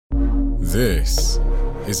This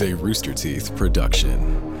is a Rooster Teeth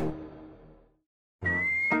production.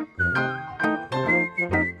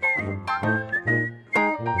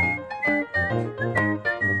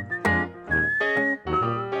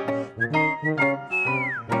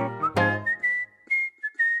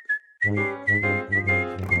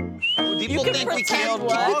 People think we can't.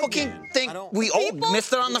 People can think we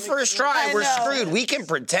missed it on the first try. We're screwed. We can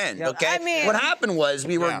pretend, okay? I mean, what happened was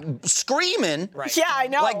we were screaming, yeah, I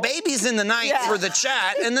know, like babies in the night for the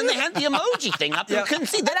chat, and then they had the emoji thing up. You couldn't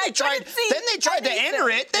see. Then they tried to enter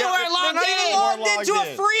it. They weren't logged in. They're not even logged into a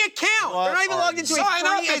free account. They're not even logged into a free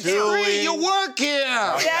account. It's free. You work here.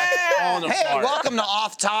 Yeah. Hey, welcome to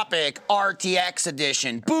Off Topic RTX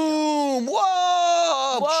edition. Boom!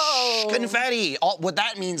 Whoa! Whoa! Confetti. What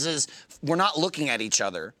that means is we're not looking at each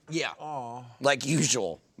other. Yeah. Like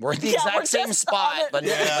usual. We're in the exact same spot, but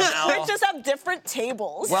now. We just have different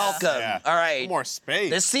tables. Welcome. Yeah. All right. More space.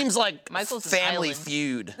 This seems like Michael's Family island.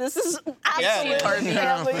 Feud. This is absolutely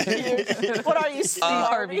family feud. What are you, Steve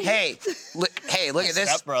Harvey? Hey, look at this.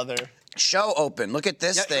 Stepbrother. Show open. Look at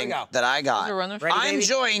this Yeah, here we thing go. that I got. Is it running? Ready, I'm baby?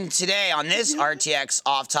 joined today on this RTX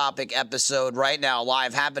Off Topic episode right now,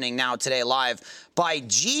 happening now today live, by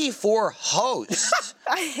G4 host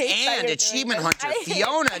I hate that and you're Achievement doing Hunter this.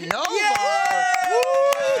 Fiona Nova.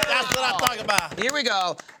 That's what I'm talking about. Here we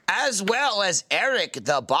go. As well as Eric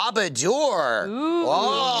the Babadour.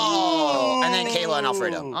 Oh. And then Kayla and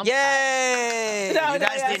Alfredo. Yay! No, You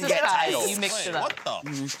guys didn't get titles. You mixed it What up.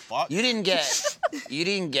 the fuck? You didn't get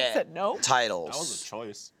Said no. titles. That was a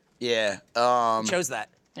choice. Yeah. Chose that.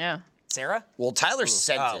 Yeah. Sarah? Well, Tyler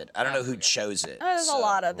sent Oh. it. I don't know who chose it. There's so. a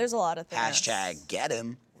lot of things. Hashtag get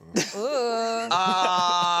him. Ooh.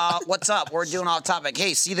 What's up? We're doing Off Topic.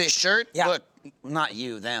 Hey, see this shirt? Yeah. Look, not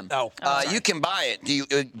you, them. Oh. You can buy it. Do you?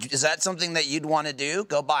 Is that something that you'd want to do?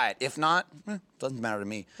 Go buy it. If not, doesn't matter to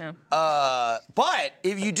me. Yeah. But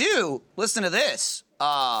if you do, listen to this.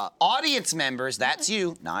 Audience members, that's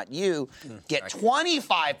you, not you, get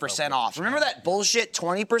 25% off. Remember that bullshit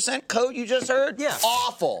 20% code you just heard? Yeah.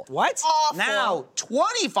 Awful. What? Awful. Now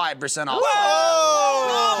 25% off.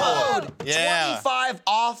 Whoa! Code Yeah. 25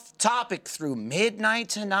 off topic through midnight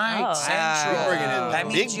tonight. Oh. Central. We're bringing in That the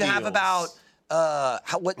means big you have deals. about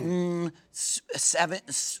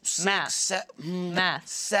Math.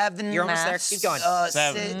 seven. You're almost there. Keep going.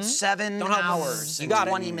 Seven. 7 Don't help me. hours. You got it.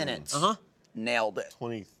 20 minutes. Nailed it.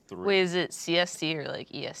 23. Wait, is it CST or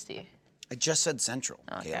like EST? I just said Central.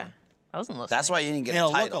 Okay. Yeah. I wasn't listening. That's why you didn't get Yeah, a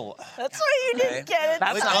look title. That's why you didn't get it.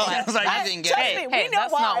 That's Look not up. why. That's why you didn't get Trust it. me, Hey, we know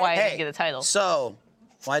that's not why I Hey, didn't get a title. So,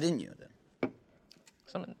 why didn't you then?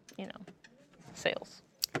 Some, sales.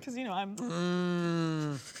 Because,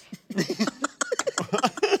 I'm...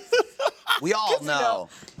 We all know.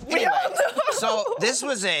 We all know. So this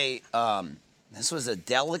was a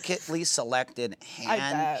delicately selected, I bet.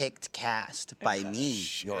 hand-picked cast by me,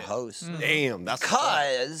 your host. Damn, that's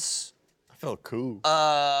Because I feel cool.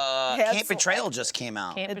 Camp Betrayal just came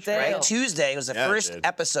out. Camp It Betrayal. did. Tuesday was the Yeah, it first did.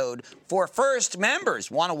 episode for first members.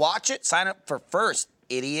 Want to watch it? Sign up for first,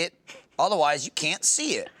 idiot. Otherwise, you can't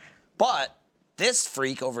see it. But this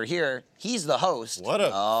freak over here, he's the host. What a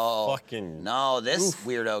fucking... No, this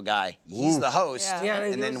weirdo guy, he's the host. Yeah.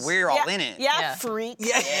 And then we're all in it. Yeah, freak.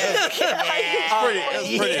 It's pretty.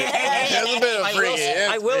 It's a bit of freaky.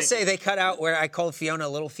 I will say they cut out where I called Fiona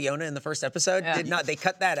Little Fiona in the first episode. Yeah. Did not. They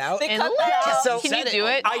cut that out. They And cut that out. So- can you do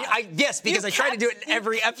it? Yes, because I try to do it in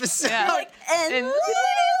every episode. Yeah. Like, and And-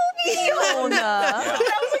 Fiona.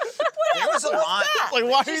 There was a lot. Like,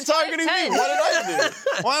 why are you talking to me? pretend. What did I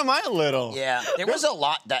do? Why am I little? Yeah, there was a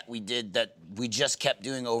lot that we did that we just kept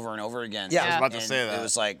doing over and over again. Yeah. I was about to And say that. It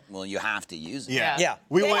was like, well, you have to use it. Yeah. Yeah.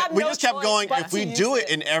 We They have we no just kept choice going, but if we to do use it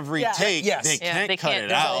in every Yeah. take, Yes. they Yeah, can't they cut can't. it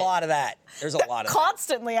There's a out. lot of that. There's a lot of that.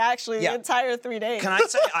 Constantly, actually, Yeah. the entire 3 days. Can I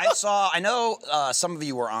say, I know some of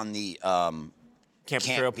you were on the Camp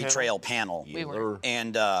Camp Betrayal panel. We were.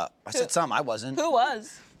 And I said some, I wasn't. Who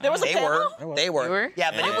was? There was a They panel? were. They were. You were? Yeah,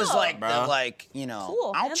 but it was Wow. like, Bro.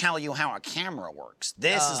 Cool, I'll man. tell you how a camera works.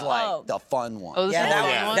 This is like Oh. the fun one. Oh, this Yeah, is that, the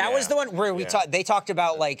Yeah. one? that was the one where we Yeah. talked. They talked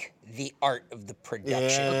about like the art of the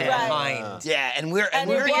production Yeah. behind. Yeah, and we're And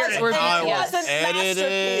we're it here wasn't, to we're- and it yeah. wasn't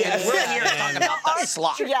Edited. masterpiece. we're here to talk about the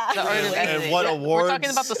slop. Yeah. The art of And editing. what We're awards talking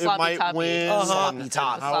about the it sloppy might toppy. win, Sloppy and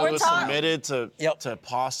toppy. how it was We're talking- submitted to Yep. to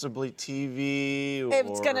possibly TV.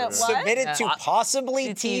 It's gonna or- what? Submitted to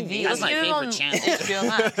possibly TV. That's my Get it on favorite channel. HBO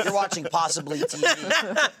Max. You're watching Possibly TV.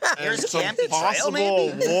 Here's some Camp Betrayal, possible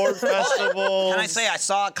maybe? award festivals. Can I say I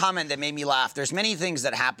saw a comment that made me laugh? There's many things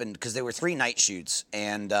that happened because there were 3 night shoots,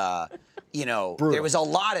 and you know, there was a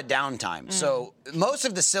lot of downtime. So most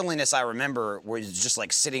of the silliness I remember was just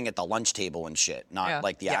like sitting at the lunch table and shit, not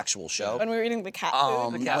like the actual show. When we were eating the cat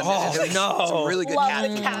food. Some really good Love cat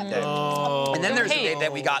the food. cat food. And then there's the day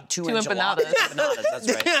that we got two empanadas. empanadas. That's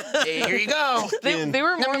right. Hey, here you go. They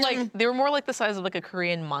were more like the size of like a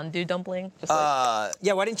Korean mandu dumpling. Just like,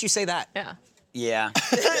 Yeah, why didn't you say that? yeah. Yeah.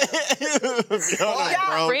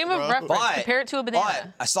 Frame of reference. Compare it to a banana.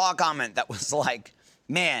 But I saw a comment that was like,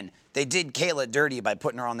 man, they did Kayla dirty by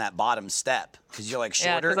putting her on that bottom step because you're like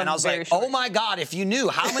shorter. 'cause and I I'm was very like, short. oh my God, if you knew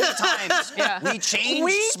how many times we changed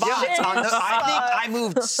We spots changed on the. I think spots. I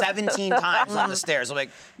moved 17 times on the stairs. I'm like,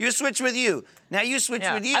 you switch with you. Now you switch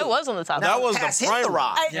Yeah. with you. I was on the top. Now That was Cass the hit the primer.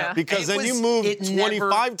 rock. Yeah. Because It then you was- moved it never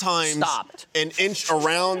 25 times stopped. an inch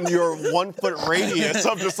around your 1 foot radius.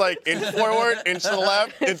 I'm just like, inch forward, inch to the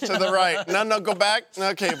left, inch to the right. No, go back.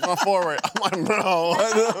 Okay, go forward. I'm like, bro.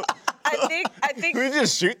 I think Can we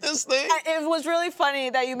just shoot this thing? it was really funny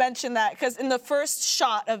that you mentioned that because in the first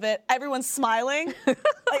shot of it, everyone's smiling.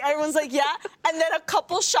 Like everyone's like, yeah. And then a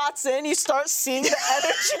couple shots in, you start seeing the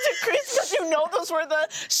energy decrease because you know those were the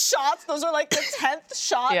shots. Those are like the 10th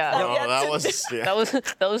shot. Yeah. that we had that to was, do. yeah.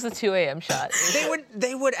 That was the 2 a.m. shot.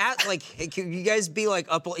 They would act like, hey, can you guys be like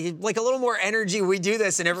up like a little more energy? We do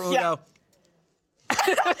this, and everyone Yeah. would go.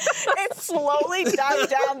 It slowly died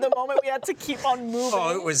down the moment we had to keep on moving.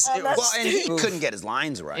 Oh, it was- on it that was- Well, and he couldn't get his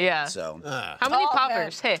lines right. Yeah. So. How many Oh,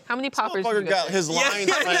 poppers? man. Hey, how many poppers? Motherfucker did you got go his through? lines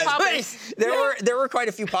right. Poppers. There were quite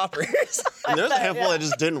a few poppers. And there's a handful Yeah. that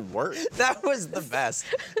just didn't work. That was the best.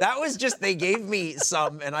 That was just they gave me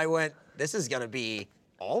some, and I went, this is gonna be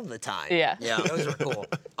all the time. Yeah. Yeah. Those were cool.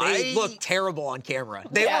 They looked terrible on camera.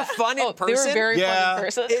 They Yeah. were fun in Oh, person. they were very Yeah. fun in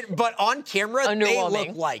person. But on camera, they Underwhelming.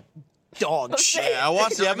 look like dog shit. Yeah, I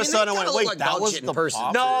watched the episode and I went, kinda look wait, like that dog was shit in the person.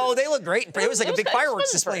 pop? No, they look great. It was like a It was big fun in fireworks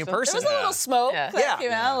person. display in There person. was a little smoke Yeah. that Yeah.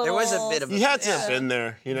 came out. There was a little- bit of. You had to have been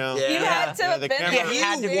there, you know? Yeah. You had to Yeah, have the been camera there.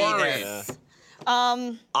 had to be You there. Yeah. I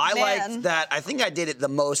Man. liked that. I think I did it the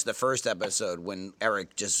most the first episode when Eric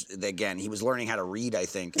again he was learning how to read. I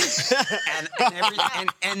think,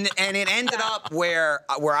 and it ended up where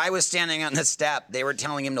I was standing on the step. They were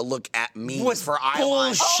telling him to look at me Was for eyeliner.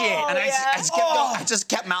 bullshit. And Oh, yeah. I just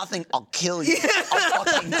kept mouthing, "I'll kill you. I'll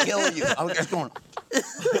fucking kill you." I was just going.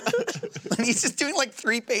 And he's just doing like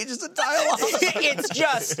 3 pages of dialogue. It's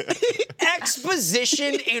just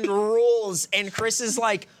exposition and rules. And Chris is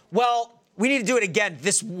like, well, we need to do it again.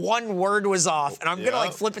 This one word was off. And I'm gonna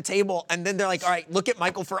like flip a table. And then they're like, all right, look at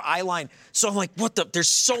Michael for eyeline. So I'm like, what the? There's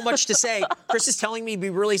so much to say. Chris is telling me to be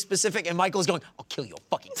really specific. And Michael's going, I'll kill you.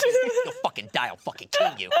 I'll fucking kill you. You'll fucking die. I'll fucking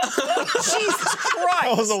kill you. Jesus I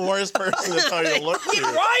Christ. was the worst person to tell you to look to.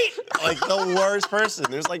 Right? Like the worst person.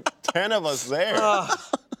 There's like 10 of us there.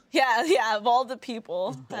 Yeah, of all the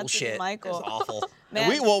people. Had to be Bullshit. Michael. It was awful. Man.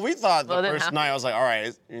 We thought the Well, it didn't first happen. night, I was like, all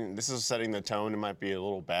right, this is setting the tone. It might be a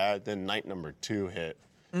little bad. Then night number 2 hit.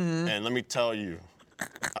 And let me tell you,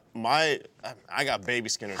 I got baby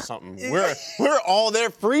skin or something. We're all there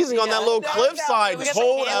freezing on that little cliffside, We got the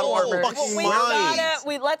cold hand out of our warmers. fucking We minds.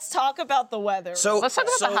 gotta, let's talk about the weather. So Let's talk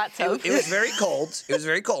about the hot tub. It was very cold. It was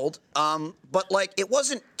very cold. But like it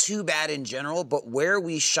wasn't too bad in general. But where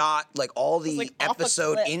we shot like all the like, off a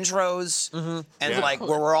episode cliff. intros and Yeah. like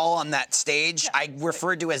where we're all on that stage, I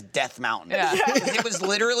referred to as Death Mountain. Yeah. It was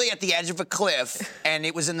literally at the edge of a cliff, and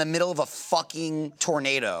it was in the middle of a fucking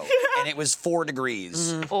tornado, and it was 4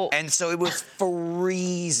 degrees, Oh. and so it was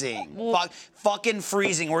freezing. Fucking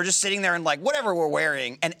freezing. We're just sitting there in like whatever we're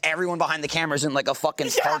wearing, and everyone behind the camera's in like a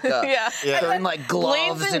fucking parka. Yeah. They're in like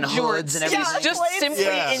gloves Blades and hoods and everything. Yeah, Just Blades simply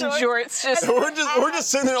Yeah. in jorts. Just We're just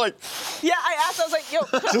sitting there like, Yeah, I asked. I was like, "Yo,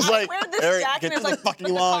 Just I like, wear this Eric, jacket." get And to it's the like, fucking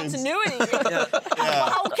but the lines. continuity.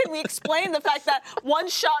 How can we explain the fact that one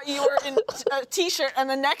shot you were in a t-shirt and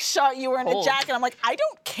the next shot you were in a Cold. jacket? I'm like, I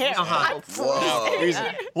don't care. I'm freezing. freezing.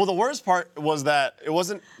 Well, the worst part was that it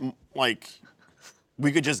wasn't like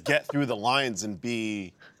we could just get through the lines and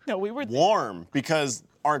be No, we were. warm because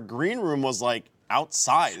our green room was like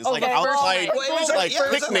outside. It's like Okay, outside, well, it was like yeah,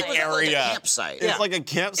 it was picnic like a area. campsite. It's like a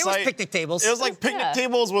campsite. picnic tables. It was like picnic Yeah.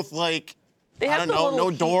 tables with like They I have don't the know, little no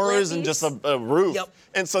heat doors and lampies. just a roof. Yep.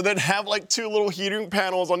 And so they'd have like 2 little heating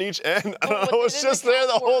panels on each end. And What I they was didn't just there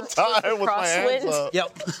the account whole for was the time with my hands crosswind. up.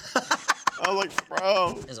 Yep. I was like,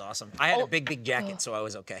 bro. It was awesome. I had a big jacket, so I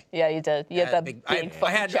was okay. Yeah, you did. You had that big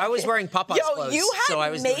I was wearing Papa's Yo, clothes, you had so I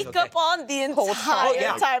was doing makeup okay. on the entire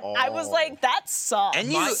yeah. time. I was like, that sucks.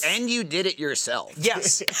 And you did it yourself.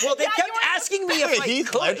 Yes. Well, they Yeah, kept you were- asking me if I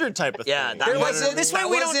Heath could. Ledger type of Yeah, thing. that wasn't. this way that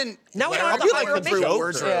we don't- wasn't. now we yeah, don't have I'll to be hire a the makeup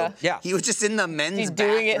wardrobe. Yeah. Yeah. He was just in the men's He's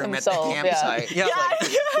doing it bathroom himself, at the campsite. Yeah.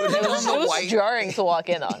 Putting It on was, the it was white. jarring to walk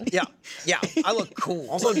in on. Yeah. I look cool.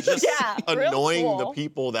 Also, just Yeah, real annoying cool. the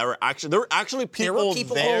people that were actually. There were actually There were people,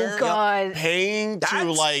 people- there Oh, God. paying to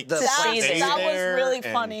That's like the stay funniest. That was there really and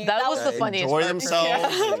funny. That was the funniest enjoy part.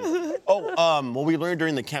 themselves. And- what we learned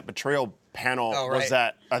during the Camp Betrayal panel Oh, was right.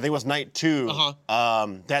 that I think it was night 2.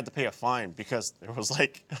 They had to pay a fine because there was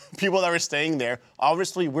like people that were staying there.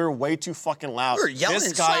 Obviously, we're way too fucking loud. We were yelling This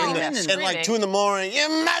and guy screaming in and the, at like screaming. 2 in the morning, you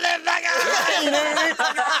motherfucker! You know what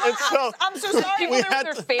I mean? And so I'm so sorry. People We there had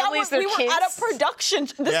with their to- families, their we were kids. at a production.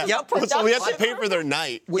 This yeah, is a production. so we had to pay for their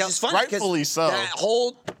night. Which is funny, 'cause rightfully so. That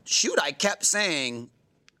whole shoot, I kept saying,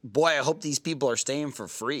 "Boy, I hope these people are staying for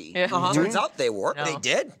free." Yeah. Turns out they were. They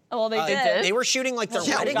did. Well, they did. did. They were shooting like their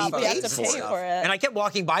Yeah, wedding we We had paid to for pay it. for it. And I kept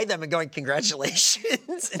walking by them and going,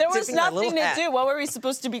 congratulations. and There was tipping my nothing little to hat. do. What were we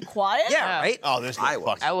supposed to be quiet? Yeah, right? Oh, there's no I was.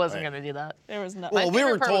 fucking I wasn't way. gonna do that. There was nothing. Well, we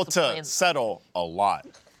favorite were part told was the to planes. settle a lot.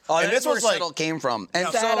 Oh, And that's this where was like- settle came from. And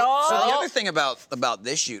so Settle. the other thing about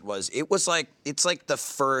this shoot was it's like the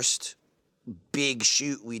first big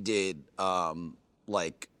shoot we did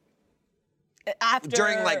like after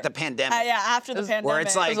during like the pandemic. Yeah, after the pandemic. Where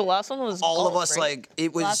it's like Because the last one was all of golf, us right? like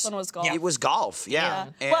it was. Last one was golf. It was golf. Yeah.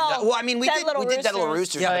 Yeah. And, Well, I mean, we Dead did Little Dead Little Roosters.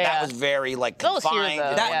 Roosters, Yeah, but that yeah. was very like That was here, confined.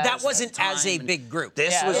 though. That, Yeah. that wasn't Time. as a big group.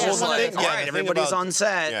 This Yeah. was Yeah. just Well, like, the all thing- right, the thing everybody's about- on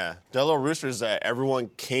set. Yeah, Dead Little Roosters, that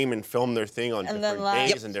everyone came and filmed their thing on And different then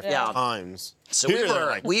left. days and different Yeah. times. So Here,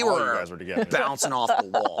 Oh, we all you were guys were together. bouncing off the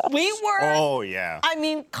wall. we were. Oh yeah. I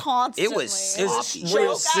mean, constantly. It was sloppy.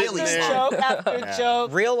 real joke silly after stuff. joke after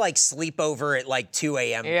joke. Real like sleepover at like 2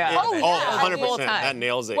 a.m. Yeah. Oh, Oh, yeah. 100%. Full time. That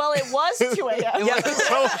nails it. Well, it was 2 a.m.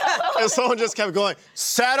 And someone just kept going,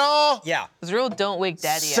 settle, Yeah. It was real don't wake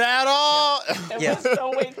daddy up. settle. It was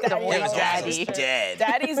Don't Wake Daddy. Don't Wake Up. Daddy. Dead.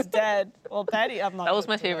 Daddy's dead. Well, Daddy, I'm not. That was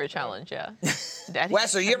gonna my do favorite that. challenge, yeah. Daddy.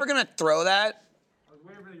 Wes, are you ever gonna throw that?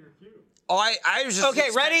 Oh, I was just Okay,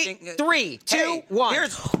 ready? expecting- 3, 2, Hey, 1.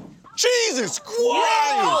 Here's, Jesus Christ.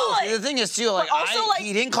 Oh, the thing is too, like, also, like,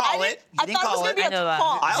 he didn't call it. He I didn't thought it was call gonna it. be I know a that.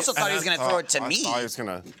 talk. I also thought he was gonna throw it to me. I thought he was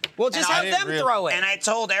gonna. Well, just And I have didn't them real- throw it. And I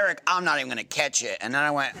told Eric, I'm not even gonna catch it. And then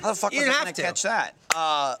I went, how the fuck You was I didn't gonna have to. catch that?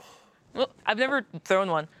 Well, I've never thrown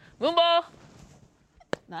one. Moonball.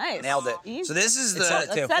 Nice. Nailed it. Easy. So this is It's at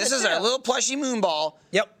it, too. That's this at is it, our too. little plushy moonball.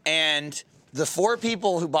 Yep. And the 4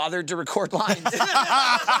 people who bothered to record lines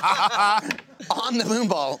on the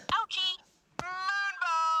moonball. Ouchie!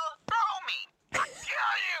 Moonball! Throw me! I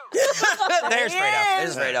kill you! There's Fredo.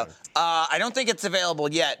 There's Fredo. I don't think it's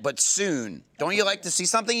available yet, but soon. Don't you like to see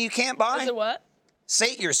something you can't buy? Is it what?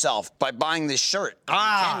 Sate yourself by buying this shirt.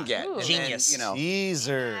 Ah, you can get. And then, genius. you know.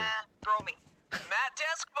 Teaser. Throw me. Matt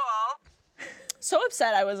Desk Ball. So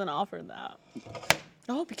upset I wasn't offered that.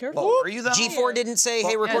 Oh, be careful. Well, are you though? G4 didn't say,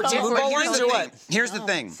 hey, record yeah, some G4 moonball didn't lines say or what? Here's the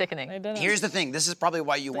thing. Sickening. I didn't. Here's the thing. This is probably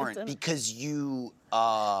why you weren't, didn't. because you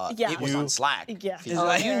Yeah. it was on Slack. Yeah. You never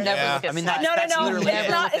Yeah. look at I mean, Slack. No, That's literally it's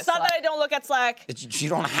it. not. It's not that I don't look at Slack. You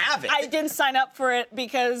don't have it. I didn't sign up for it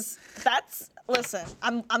because that's. Listen,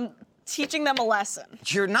 I'm teaching them a lesson.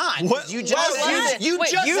 You're not. What? You just What? you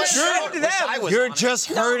Wait, just you showed showed them. I was You're on it. just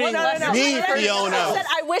hurting No. me, I Fiona. said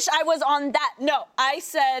I wish I was on that. No, I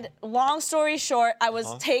said, long story short, I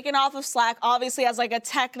was taken off of Slack, obviously as like a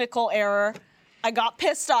technical error. I got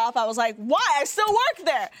pissed off. I was like, why? I still work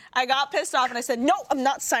there. I got pissed off and I said, no, I'm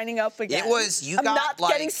not signing up again. It was you I'm got not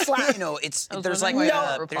like getting Slack. you know it's was there's like wondering why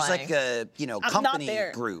a, you weren't there's like a not company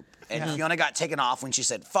there. group and Fiona got taken off when she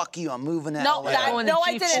said fuck you, I'm moving to No, LA. Going to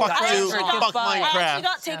I G4. didn't. Fuck I you, actually fuck I actually Minecraft.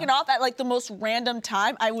 got taken off at like the most random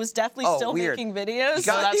time. I was definitely Oh, still weird. making videos. You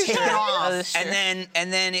got that's taken true. off, That is true.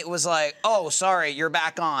 and then it was like, oh, sorry, you're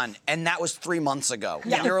back on, and that was 3 months ago.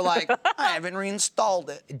 And you were like, I haven't reinstalled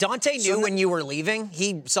it. Dante knew when you were leaving.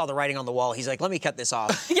 He saw the writing on the wall. He's like, let me cut this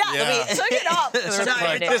off. Yeah, Yeah. took it off. So now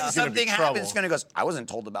Right. every This time is gonna be something trouble. happens, Fiona goes, I wasn't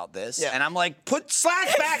told about this, Yeah. and I'm like, put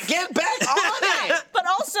Slack back, get back on it. But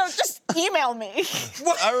also, just email me.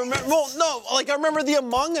 I remember. Well, no, like I remember the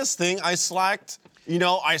Among Us thing. I slacked. You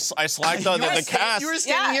know, I slacked the cast. You were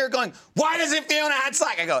standing Yeah. here going, why doesn't Fiona had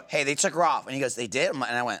Slack? I go, hey, they took her off. And he goes, they did? And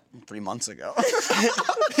I went, 3 months ago.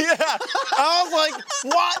 Yeah. I was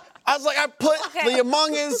like, what? I was like, I put Okay. the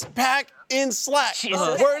Among Us pack in Slack.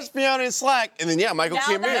 Jesus. Where's Fiona in Slack? And then yeah, Michael Now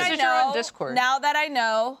came that in. I Message her on know, Discord. now that I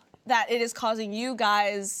know, that it is causing you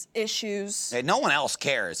guys issues. Hey, no one else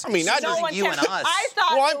cares. I mean, not It's just just you and cares. us. I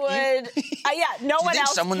thought Well, it would. Yeah, no Do you one think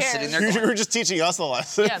else someone's cares. sitting there You going, were just teaching us a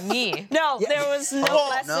lesson. Yeah, me. No, there was no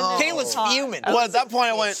lesson. no. to be Kayla's taught. fuming. Well, at that point,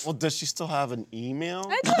 I went, well, does she still have an email?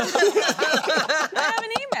 I have an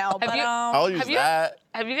email, but you- I'll use Have you- that.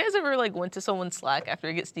 Have you guys ever like went to someone's Slack after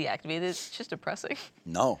it gets deactivated? It's just depressing.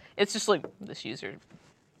 no. It's just like this user's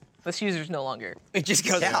no longer. It just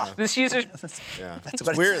goes off. This user. Yeah. It's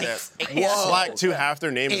what it weird takes. that Whoa. Slack, too, half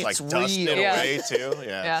their name is like It's dusted real. Yeah. away, too.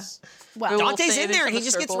 Yeah. Yeah. well, We'll Dante's say in it there and he into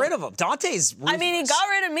just the gets circle. rid of him. Dante's I mean, he ruthless. got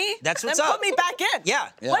rid of me. That's what's then up. Put me back in. Yeah.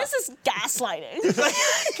 What is this gaslighting?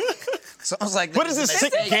 Sounds like What is this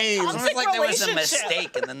sick game? Sounds like there was a relationship.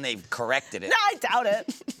 mistake and then they've corrected it. No, I doubt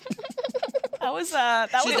it. That was a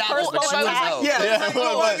She's personal out, but she would attack. know. Yeah.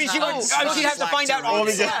 Well, I mean, she'd have to find out all Oh,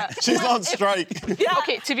 this. yeah. She's on strike. Yeah.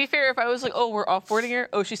 Okay, to be fair, if I was like, oh, we're offboarding her.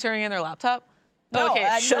 Oh, she's turning in their laptop. No, Okay,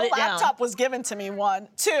 shut no it down. laptop was given to me. 1,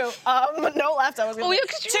 2. No laptop was given. Oh, to yeah, me.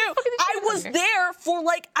 'cause you 2. were fucking I was there. there for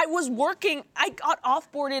like I was working. I got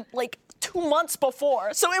offboarded like 2 months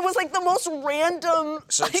before, so it was like the most random.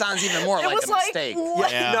 So it sounds even more it like was a mistake.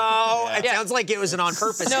 what? Yeah. No, it Yeah. sounds like it was an on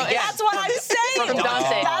purpose. No, again. That's what I'm saying. From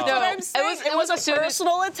Dante. That's No, what I'm it saying. was- it was a as soon as-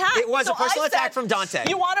 personal attack. It was a So I personal attack said, from Dante.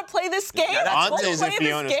 You want to play this game? Dante's We'll play if this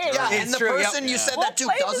Fiona's game. doing Yeah, it. and the true, yep. person you said We'll that to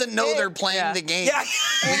play this doesn't know game. they're playing Yeah. the game. Yeah.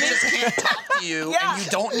 We just can't talk to you, Yeah. and you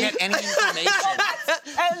don't get any information.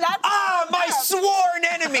 And that's Ah, my sworn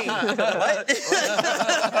enemy.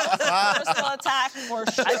 personal attack for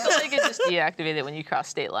sure. I feel like it just deactivated when you cross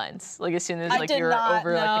state lines. Like as soon as I like did you were not.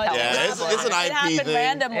 over No, like the it Yeah, California it's an line. IP It happened thing.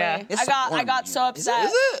 randomly. Yeah. It's I got so upset.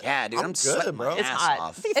 Is it? Yeah, dude, I'm good, sweating bro. my It's ass hot.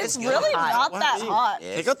 off. It's really not that hot.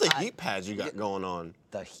 Take out the heat pads you got going on.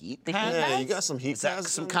 The heat. The pad? heat Yeah, pads? you got some heat Is that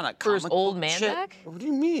pads. some kind of For his comic old book man shit? back? What do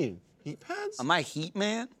you mean? Heat pads? Am I heat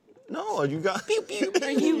man? No, you got.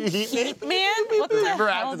 Are you Heat Man? What the Remember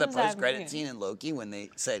hell after the does that post-credit mean? scene in Loki when they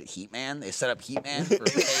said Heat Man? They set up Heat Man for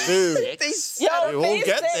phase Dude. 6. Yo, We'll phase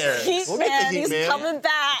get 6, there. Heat We'll get to Man, Heat he's Man. coming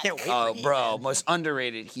back. Can't wait. Oh, bro, most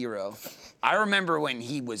underrated hero. I remember when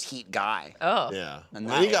he was Heat Guy. Oh. Yeah. And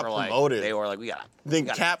When he they got were like- promoted. They were like, we gotta. Then we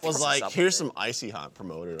gotta Cap was fix this like, up here's a some Icy Hot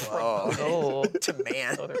promoted. Oh. To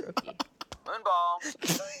man.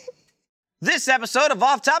 Moonball. This episode of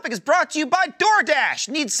Off Topic is brought to you by DoorDash.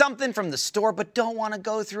 Need something from the store but don't want to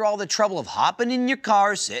go through all the trouble of hopping in your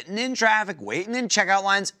car, sitting in traffic, waiting in checkout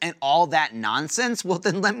lines, and all that nonsense? Well,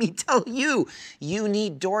 then let me tell you, you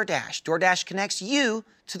need DoorDash. DoorDash connects you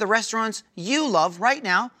to the restaurants you love right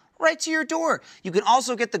now, right to your door. You can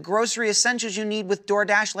also get the grocery essentials you need with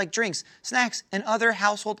DoorDash, like drinks, snacks, and other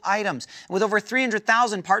household items. And with over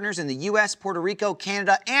 300,000 partners in the US, Puerto Rico,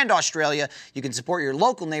 Canada, and Australia, you can support your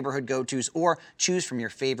local neighborhood go-tos or choose from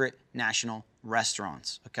your favorite national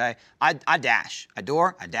restaurants, okay? I dash. I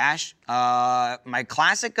door, I dash. My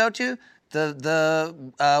classic go-to,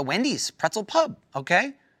 the Wendy's Pretzel Pub,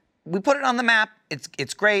 okay? We put it on the map.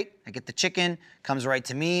 It's great. I get the chicken, comes right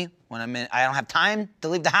to me when I don't have time to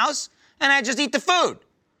leave the house, and I just eat the food.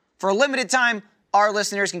 For a limited time, our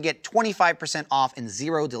listeners can get 25% off and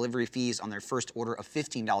 0 delivery fees on their first order of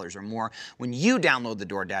 $15 or more when you download the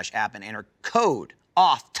DoorDash app and enter code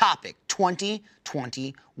OFFTOPIC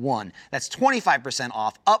 2021. That's 25%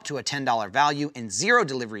 off up to a $10 value and 0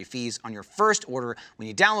 delivery fees on your first order when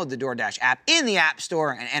you download the DoorDash app in the App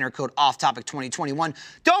Store and enter code OFFTOPIC 2021.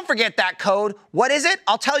 Don't forget that code. What is it?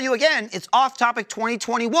 I'll tell you again. It's OFFTOPIC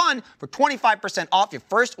 2021 for 25% off your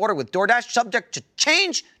first order with DoorDash, subject to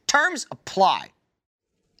change. Terms apply.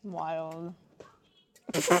 Wild.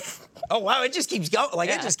 Oh wow, it just keeps going. Like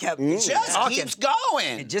it just kept Just talking. keeps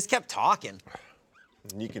going. It just kept talking.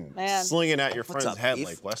 You can Man. sling it at your friend's up, head Beef?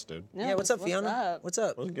 like Wes did. Yeah, what's up, Fiona? up? What's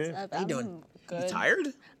up? What's good? How you doing? Good. Tired?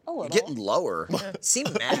 A little. You're getting lower. Seem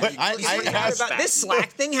mad. I Heard asked- about this Slack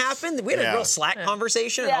thing happened. We had a Yeah. real Slack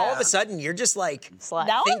conversation, and all of a sudden you're just like Slack.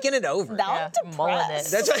 Now I'm- thinking it over. Now Yeah, I'm mulling it.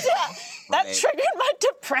 depressed. That's what, That triggered my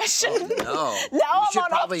depression. No. Now you I'm should on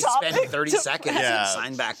probably off-topic spend 30 seconds Yeah. and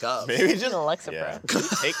sign back up. Maybe just Alexa yeah, Pro.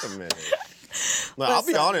 take a minute. No, I'll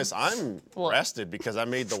be honest. I'm rested because I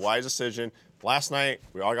made the wise decision. Last night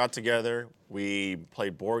we all got together. We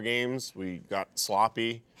played board games. We got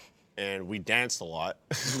sloppy, and we danced a lot.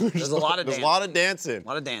 There's a lot of There's dancing. a lot of dancing. A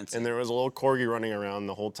lot of dancing. And there was a little corgi running around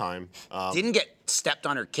the whole time. Didn't get stepped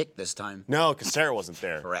on or kicked this time. No, because Sarah wasn't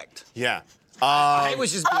there. Correct. Yeah. I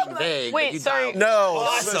was just being vague. Wait, but you sorry. dialed. No,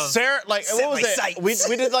 Awesome. Sarah, like, Set what was my it? sights.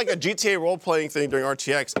 We did like a GTA role-playing thing during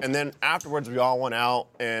RTX, and then afterwards we all went out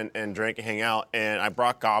and drank and hang out, and I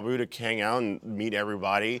brought Gabu to hang out and meet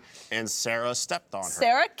everybody, and Sarah stepped on her.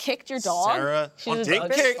 Sarah kicked your dog? Sarah She's a did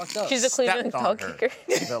dog kick, kicker? She's a Cleveland stepped on dog her.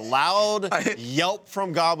 kicker. The loud yelp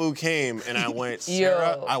from Gabu came, and I went,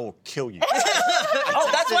 Sarah, Yo. I will kill you. Oh,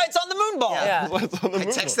 that's why it's on the moon ball. Yeah. I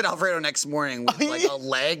texted Alfredo next morning with like a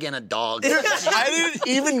leg and a dog. I didn't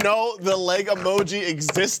even know the leg emoji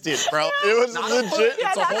existed, bro. It was Not a legit. foot,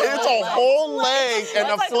 it's a whole It's a whole leg and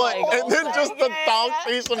a That's like a foot, whole and then leg, just the yeah. dog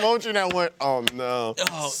face emoji, and I went, oh no,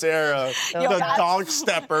 Sarah, the that's- dog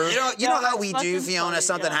stepper. You know how that's we do, fucking Fiona, funny,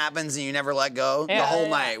 something yeah. happens and you never let go? The Yeah. whole Yeah.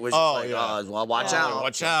 night was Oh, like, yeah. well, watch out.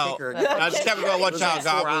 Watch out. Kicker. I just kept going, It watch was out, like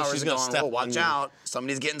 4 Gabu, hours she's gonna going, step "Oh, on watch you." out.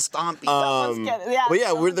 Somebody's getting stompy. Yeah, But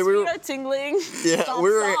yeah, we someone's were- feet are tingling. Yeah, Stop, we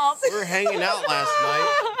were stop. hanging out last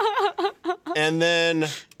night, and then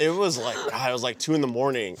it was like, God, it was like 2 a.m.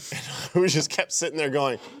 and we just kept sitting there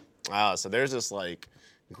going, wow. So there's this like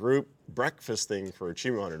group breakfast thing for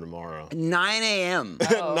Achievement Hunter tomorrow. 9 a.m.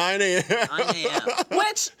 9 a.m. 9 a.m.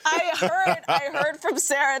 Which I heard from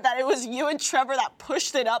Sarah that it was you and Trevor that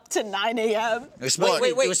pushed it up to 9 a.m. It was supposed, Wait,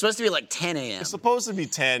 It was supposed to be like 10 a.m. It's supposed to be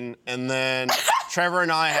 10, and then Trevor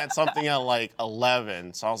and I had something at like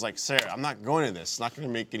 11. So I was like, Sarah, I'm not going to this. It's not going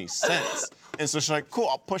to make any sense. And so she's like, cool,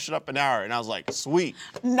 I'll push it up an hour. And I was like, sweet.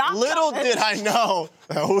 Not Little coming. did I know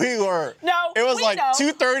that we were. No, It was we like know.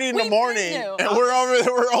 2:30 in We the morning, knew. and we're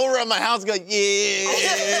over at my house going, yeah.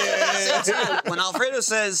 When Alfredo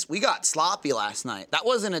says we got sloppy last night, that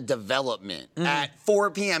wasn't a development. At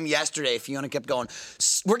 4 p.m. yesterday, Fiona kept going,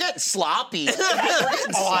 we're getting sloppy. We're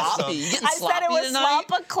getting sloppy. You getting I sloppy said it was tonight?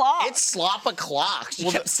 slop o'clock. It's slop o'clock. She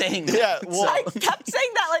kept saying that. Yeah, well, I kept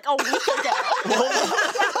saying that like a week ago.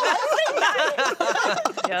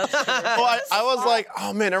 Yeah, that's true. well, I was like,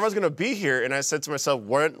 oh man, everyone's gonna be here, and I said to myself,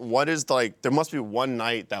 what is like? There must be one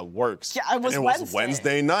night that works. Yeah, it was and it was Wednesday.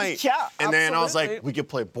 Wednesday night. Yeah, and then I was like, absolutely. we could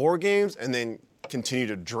play board games and then continue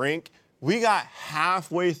to drink. We got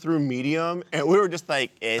halfway through medium, and we were just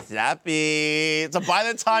like, it's happy. So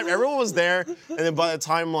by the time everyone was there, and then by the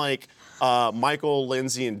time like Michael,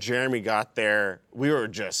 Lindsay, and Jeremy got there, we were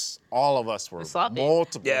just, all of us were sloppy.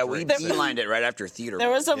 multiple. Yeah, we drinks. beelined it right after theater.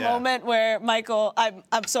 There was a Yeah. moment where Michael,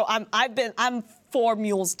 I'm 4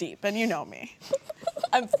 mules deep, and you know me.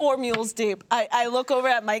 I'm 4 mules deep. I look over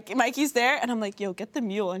at Mike. Mikey's there, and I'm like, yo, get the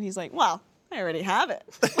mule, and he's like, well, I already have it.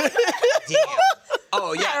 Damn.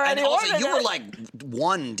 Oh yeah, and already also ordered you were it. like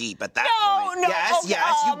 1 deep at that No, point. no, Yes, okay,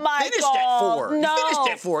 yes, you finished at 4. No. You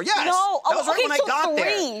finished at 4. Yes. No, that was right okay, when I so got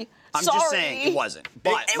there. 3. I'm Sorry. just saying it wasn't.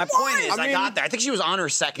 But It my point is, was. I got there. I think she was on her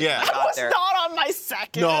second Yeah. when I I got was there. not on my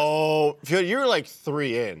second. No, Fiona, you were like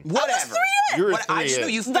 3 in. Whatever. 3 in. You were What- I 3 just knew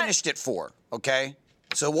in. you finished at 4. Okay.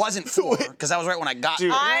 So it wasn't 4 because that was right when I got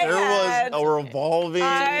Dude, there. I there had- was a revolving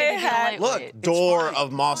I had Look, It's door fine.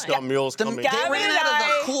 of Moscow mules They coming. Gavin ran and out of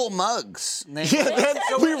I- the cool mugs. They-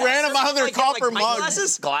 We ran them out of their Like, copper my mugs.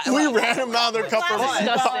 glasses? We ran them out of their copper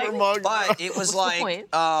Disgusting. mugs. But it was What's the like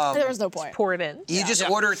point? There was no point. Pour it in. you just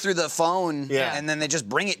order through the phone, Yeah. and then they just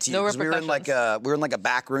bring it to you. No 'cause we were in like a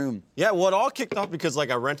back room. Yeah, well, it all kicked off because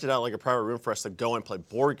like I rented out like a private room for us to go and play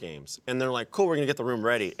board games, and they're like, "Cool, we're gonna get the room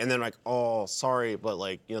ready," and then like, "Oh, sorry, but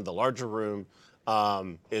like the larger room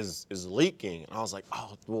is leaking," and I was like,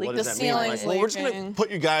 "Oh, well, what does The that mean?" I'm like, ceiling's well, we're just gonna leaking. put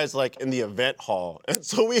you guys like in the event hall, and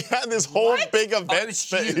so we had this whole big Oh, event it was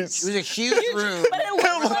space. huge. It was a huge room. But it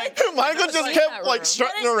looked like Michael just like kept that like room.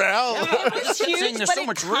 strutting around. it was kept saying huge, there's but so it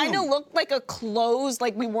much kind of room. looked like a closed,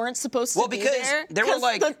 like we weren't supposed to Well, be because there. there were, 'cause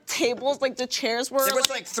like- the tables, like the chairs were. There was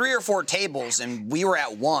like 3 or 4 tables, and we were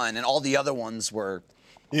at one, and all the other ones were,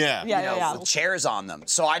 Yeah. Yeah. with chairs on them.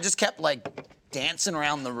 So I just kept like dancing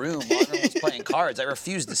around the room while everyone was playing cards. I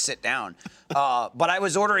refused to sit down. But I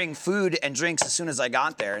was ordering food and drinks as soon as I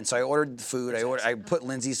got there, and so I ordered the food. I put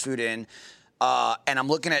Lindsay's food in. And I'm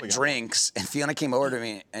looking at drinks, and Fiona came over to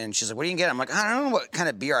me, and she's like, "What do you get?" I'm like, "I don't know what kind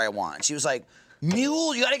of beer I want." And she was like,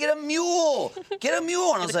 "Mule, you gotta get a mule. Get a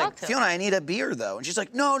mule." And I was a like, cocktail. "Fiona, I need a beer though." And she's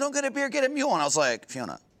like, "No, don't get a beer, get a mule." And I was like,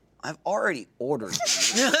 "Fiona, I've already ordered."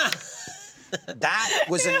 That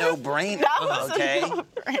was a no-brainer. That was a okay?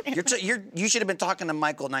 no-brainer. You should have been talking to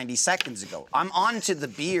Michael 90 seconds ago. I'm on to the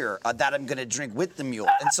beer that I'm gonna drink with the mule,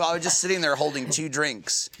 and so I was just sitting there holding 2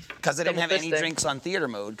 drinks because I didn't have any Double fisting. drinks on theater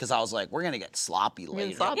mode because I was like, we're gonna get sloppy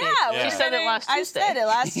later. sloppy. Yeah, Yeah. we She said it last I Tuesday. said it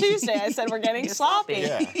last Tuesday. I said we're getting sloppy.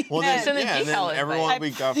 Yeah. Well, And- then, Send a yeah, and then decal invite. everyone, we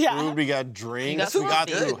got food, Yeah. we got drinks, You we got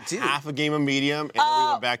got food. through Good, too. half a game of medium, and then we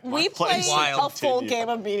went back to my we place. played a full Continue. game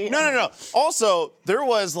of media. No. Also, there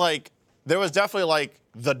was definitely like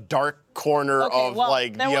the dark corner of well,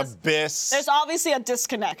 like the abyss. There's obviously a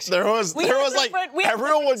disconnect. There was like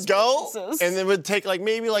everyone would go experiences. and it would take like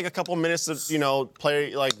maybe like a couple minutes to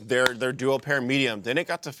play like their duo pair medium. Then it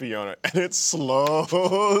got to Fiona and it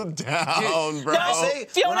slowed down, bro. No,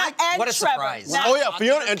 Fiona and what a Trevor. surprise. Now, Oh yeah,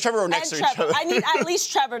 Fiona and Trevor were next to each other. I need at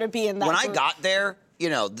least Trevor to be in that When I group. got there,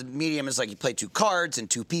 the medium is like you play 2 cards and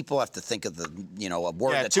 2 people have to think of the, a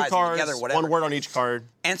word Yeah, that 2 ties cards, them together, whatever. 1 word on each card.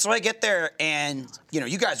 And so I get there and,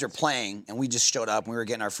 you guys are playing and we just showed up and we were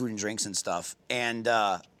getting our food and drinks and stuff. And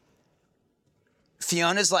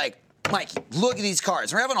Fiona's like, Mikey, look at these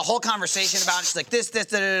cards. We're having a whole conversation about it. She's like, this, da,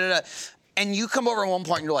 da, da, da. And you come over at one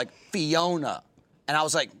point and you're like, Fiona. And I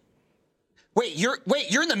was like, Wait, you're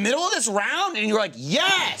in the middle of this round? And you're like,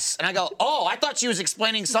 yes! And I go, oh, I thought she was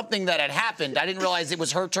explaining something that had happened. I didn't realize it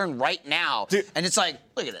was her turn right now. Dude. And it's like,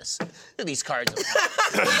 look at this. Look at these cards.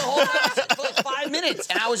 The whole time for like 5 minutes.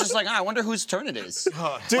 And I was just like, I wonder whose turn it is.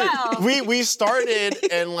 Dude, we started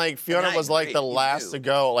and like Fiona And I was like agree, the you last do. to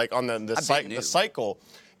go, like on the cycle.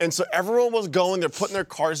 And so everyone was going, they're putting their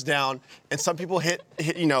cards down, and some people hit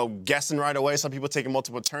guessing right away, some people taking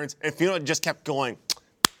multiple turns, and Fiona just kept going.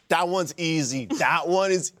 That one's easy. That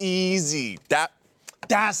one is easy.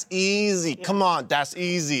 That's easy. Come on, that's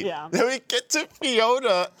easy. Yeah. Then we get to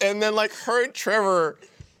Fiona, and then like her and Trevor,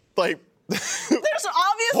 like. There's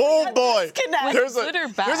obviously Oh boy, disconnect. Good or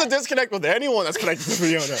bad? there's a disconnect with anyone that's connected to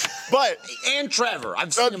Fiona. But And Trevor.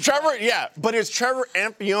 I've seen him Trevor, yeah, but it's Trevor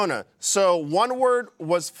and Fiona. So one word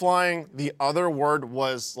was flying, the other word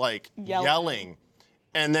was like yelling.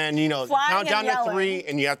 And then, count down to 3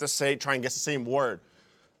 and you have to try and guess the same word.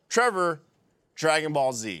 Trevor, Dragon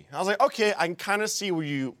Ball Z. I was like, okay, I can kind of see where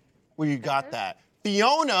you got that.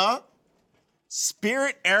 Fiona,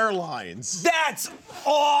 Spirit Airlines. That's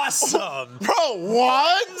awesome. Bro,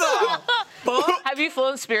 what? Have you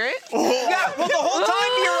flown Spirit? Yeah, well, the whole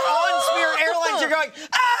time you're on Spirit Airlines, you're going,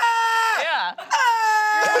 ah! Yeah.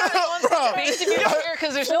 Bro. Base if you don't care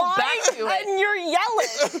because there's no back to it. And you're yelling.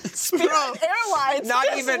 Spirit Airlines. Not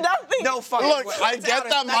there's even, nothing. no fucking Look, way. I get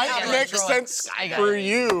that might out of make control. sense I got for it.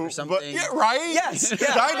 you, something. but yeah, right? Yes, yeah.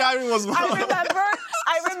 Skydiving was.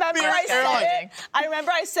 I remember I said Airline. it. I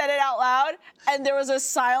remember I said it out loud, and there was a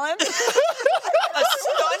silence. A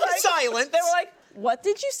stunned silence. They were like, what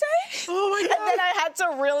did you say? Oh my God. And then I had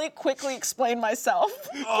to really quickly explain myff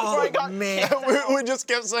before I got man. kicked. we just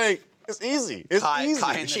kept saying it's easy. It's easy.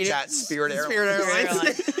 Kai in the chat, Spirit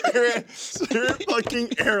Airlines. Spirit fucking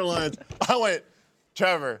Airlines. I went,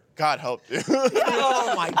 Trevor, God help you.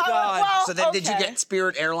 Oh my God. well, So then did you okay. get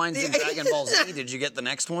Spirit Airlines and Dragon Ball Z? Did you get the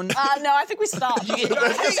next one? No, I think we stopped. I think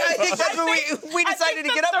that's when we I decided think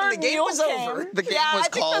to get up and the third game mule was came. over. The game Yeah, was I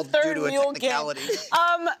think the called third due to a mule technicality.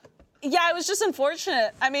 Yeah, it was just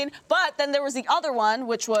unfortunate. I mean, but then there was the other one,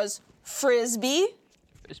 which was Frisbee,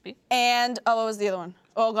 Crispy. and what was the other one?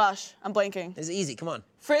 Oh gosh, I'm blanking. It's easy, come on.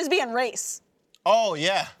 Frisbee and race. Oh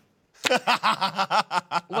yeah.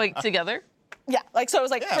 Like together? Yeah, so it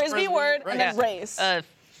was like Yeah, Frisbee Frisbee, word and then race. race.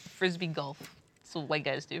 Frisbee golf. That's what white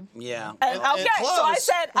guys do. Yeah. And, okay, so I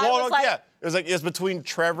said, I Well, was like, yeah. It's between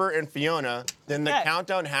Trevor and Fiona. Then the Okay.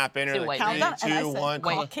 countdown happened. Say And white. like, Countdown, and I 3, 2, said 1.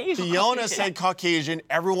 Caucasian. Fiona said Caucasian.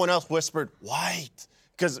 Everyone else whispered white.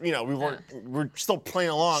 Because, we're still playing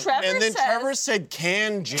along. Trevor and then says- Trevor said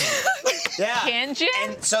KamJam. Yeah. KamJam?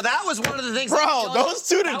 And so that was one of the things. Bro, that Fiona- those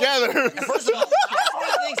two together. First of all,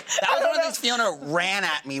 that was one of the things Fiona ran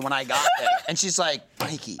at me when I got there. And she's like,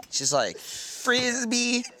 Mikey, she's like,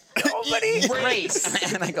 Frisbee. Nobody.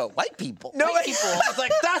 Race. And I go, white people. Nobody. I was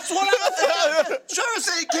like, that's what I was Trevor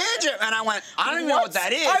said KamJam. And I went, I don't even know what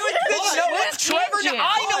that is. I would know what What's Trevor. KamJam?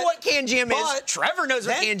 I know what KamJam is. But Trevor knows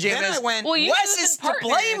what then- KamJam then is. I went, Well, you Wes guys is have to been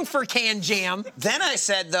partnered. blame for KamJam. Then I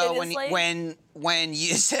said though It is like- when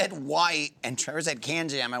you said white and Trevor said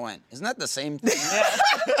KamJam, I went, isn't that the same thing?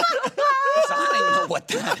 So I don't even know what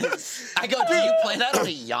that is. I go, do you play that on a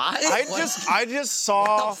yacht? I just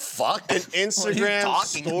saw the fuck? an What are you Instagram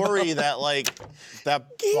talking story that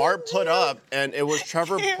Bart put up, and it was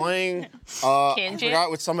Trevor playing. I KamJam?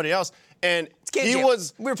 forgot with somebody else, and he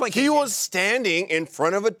KamJam. We were playing he KamJam. was standing in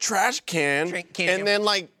front of a trash can, KamJam. and then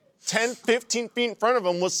like 10, 15 feet in front of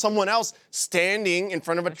him was someone else standing in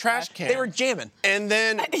front of a trash can. They were jamming. And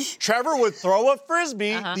then Trevor would throw a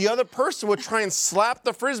frisbee. The other person would try and slap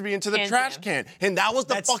the frisbee into the KamJam. trash can, and that was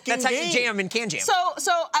the fucking That's how game. you jam in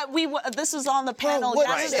KamJam. this was on the panel what-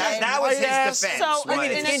 yesterday. that was his Yes. defense. So, I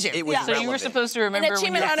mean, in it's a- KamJam. It was yeah. So you were relevant. supposed to In remember when you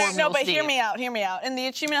Achievement were Hunter, Formula no, but Steve. hear me out. In the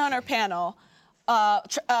Achievement Hunter panel,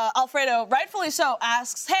 Alfredo, rightfully so,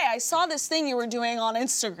 asks, hey, I saw this thing you were doing on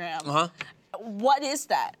Instagram. What is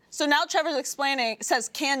that? So now Trevor's explaining, says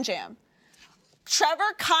KamJam. Trevor,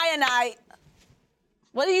 Kai, and I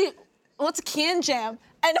what's KamJam?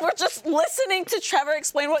 And we're just listening to Trevor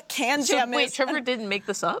explain what KamJam So, is. wait, Trevor didn't make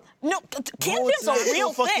this up? No, KamJam's a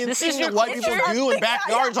real thing. This is thing that your white people culture? do in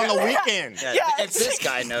backyards on the weekend. Yeah, if this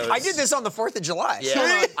guy knows. I did this on the 4th of July.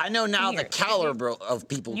 Yeah, I know now the caliber of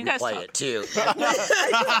people You who guys play talk. it too.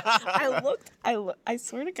 I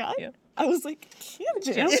swear to God, I was like,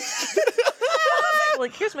 KamJam?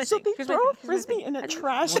 Like, here's my thing. Here's my Throw a thing. Here's my frisbee in a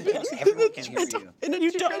trash can. Everyone can hear you. And then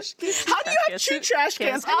you don't. How do you have two trash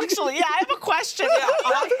cans? Actually, yeah, I have a question.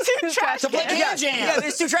 Two trash cans. Yeah,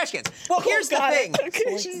 there's 2 trash cans. Well, here's the thing.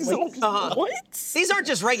 Okay, what? These aren't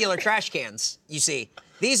just regular trash cans, you see.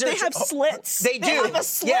 These are They have slits. They do. have a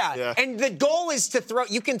slit. Yeah. And the goal is to throw.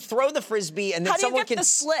 You can throw the frisbee, and then How do you someone get can the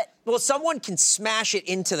slit? Well, someone can smash it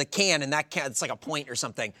into the can, and that can it's like a point or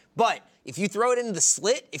something. But if you throw it into the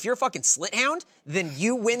slit, if you're a fucking slit hound, then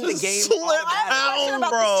you win the game. Slit Hound,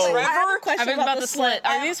 bro. I have a question I think about the slit. I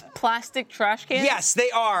Are have- these plastic trash cans? Yes,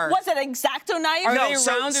 they are. Was it X-Acto knife? Are No, they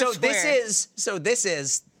so, round or so square? this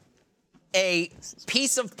is a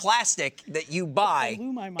piece of plastic that you buy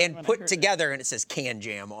blew my mind when and I put heard together, and it says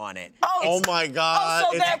KamJam on it. Oh my God!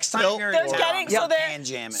 so they're- it's still They're Yeah. getting Yeah. so they're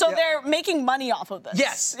KamJam. so they're making money off of this.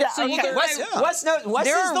 Yes. Yeah. So you okay. can- Wes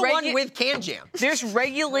There is are the one regu- with KamJam. There's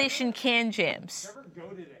regulation can jams.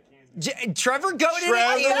 Trevor goaded Trevor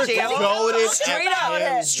at KamJam. goaded Straight at up,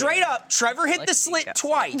 KamJam. straight up. Trevor hit the slit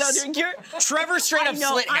twice. No, dude, you're. Trevor straight I up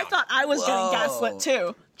know. slit I hound. thought I was getting gaslit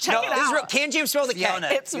too. Check No, it this is real. out. KamJam spelled the K.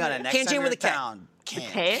 It's Fiona, weird. next KamJam time with a you're K. in town, Cam.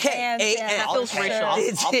 Okay? K-A-M. That feels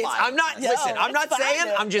racial. I'm not. Listen, I'm not Let's saying. find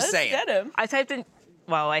it. I'm just Let's saying. Get him. I typed in.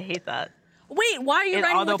 Wow, I hate that. Wait, why are you It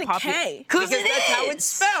writing with a auto-popu- K? Because it that's how is. it's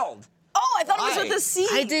spelled. Oh, I thought it was Why? with a C.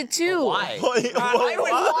 I did too. Why?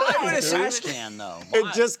 I would assume Trash can though.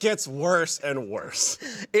 It just gets worse and worse.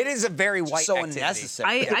 it is a very white So activity.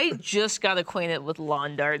 unnecessary. I just got acquainted with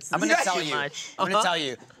lawn darts. I'm This gonna is tell too you. much. I'm gonna tell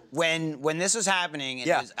you. When this was happening,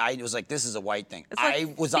 Yeah. I was like, this is a white thing. It's like I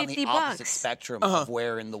was on the 50 opposite bucks. spectrum of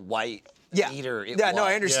wearing the white Yeah. heater. It Yeah, no, I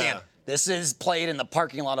was. understand. Yeah. This is played in the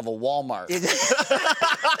parking lot of a Walmart.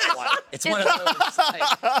 It's one of those. Like,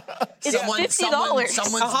 $50.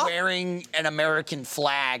 Someone's wearing an American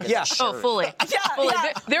flag. As Yeah. a shirt. Oh, fully. Fully.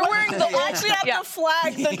 Yeah. They're wearing the They actually have the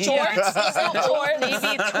flag, the jorts, the jorts.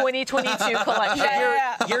 Navy 2022 collection.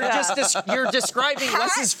 Yeah. You're describing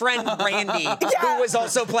Wes's friend Randy, who was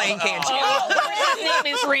also playing KamJam. Oh, his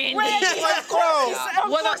name is Randy. Randy, of course. Of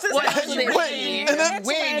What course, a- it's what Randy. a- Randy. And then It's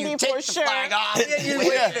when Randy you for take the sure. flag off, You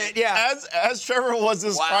waved it, yeah. As Trevor was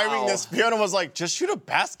describing Wow. this, Fiona was like, "Just shoot a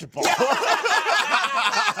basketball."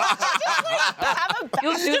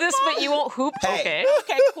 You'll do this, but you won't hoop. Hey. Okay.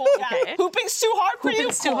 Okay, cool. Yeah. Okay. Hooping's too hard for you.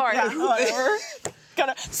 Hooping's too Cool. hard. Yeah, whatever.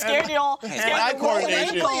 Gonna scare you all. Eye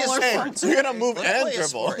coordination. Hey, you're gonna move and play a dribble.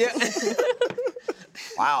 sport.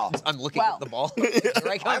 Wow. I'm looking Wow. at the ball.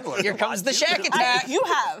 Here comes the shack I, attack. you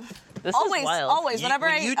have. This always, is wild. always. Whenever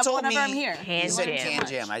When you told whenever me I'm here. You said KamJam.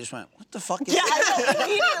 KamJam. I just went, what the fuck is Yeah, that? I know,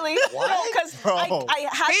 immediately. Because Bro. I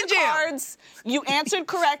had the KamJam. cards, you answered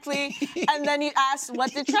correctly, and then you asked,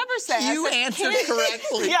 what did Trevor say? I You said, answered "Can-"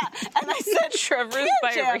 correctly. Yeah, and I said, Trevor's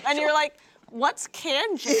KamJam. And biracial. you're like, what's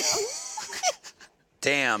KamJam?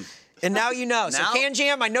 Damn. And now you know. So Now-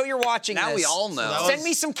 KamJam, I know you're watching Now this. we all know. Send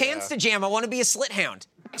me some cans to jam. I want to be a slit hound.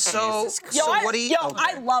 So, Yo, what do you?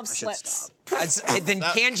 I love I should slits. stop. Then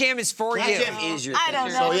KamJam is for you. KamJam is your I thing. don't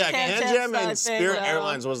know. So yeah, KamJam's KamJam not a and thing, Spirit though.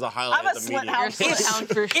 Airlines was the highlight I'm a of the slit meeting. hound. You're a slit hound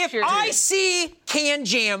for If sure. I see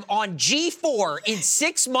KamJam on G4 in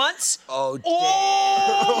 6 months, Oh, damn.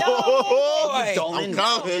 oh, Don't I'm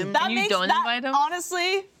invite coming. him. That You makes don't that, invite him?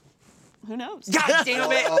 honestly, who knows? God damn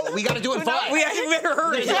it. Oh, we got to do it fast. We have to better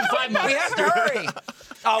hurry. We have to hurry.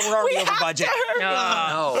 Oh, we're already over budget.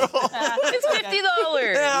 No. It's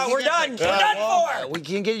 $50. Yeah, we're done. We're done for. We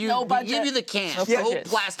can give you. No we budget. give you the can. No No budget.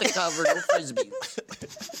 plastic cover. No frisbee.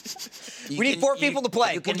 We need 4 people to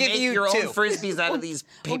play. You can We'll give make you your 2. own frisbees out of these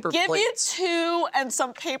paper Give plates. you 2 and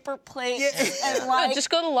some paper plates and No, like just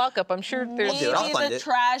go to lockup. I'm sure there's. do it. I'll maybe fund the it.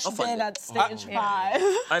 trash I'll fund bin it. at stage 5.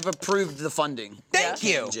 I've approved the funding. Thank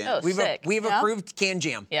you. KamJam. Oh, We've sick. Yeah. approved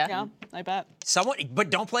KamJam. Yeah. Yeah, I bet. Someone, but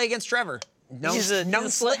don't play against Trevor. No, He's a no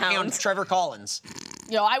slit slit hound. hound. Trevor Collins.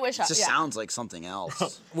 Yo, I wish I. It just yeah. sounds like something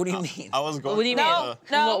else. What do you mean? I was going. What do you No, mean?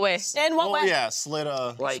 no. In what way? In what Oh way? yeah, slit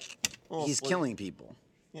Like he's slit. killing people.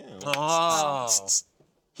 Yeah. Oh.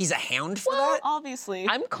 He's a hound for that? Obviously.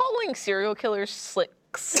 I'm calling serial killers slit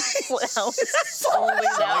hounds. Only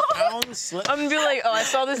now. Hound slit. I'm gonna be like, oh, I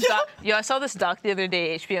saw this doc. Yo, I saw this doc the other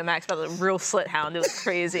day, HBO Max, about a real slit hound. It was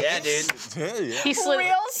crazy. Yeah, dude. Yeah. He slit.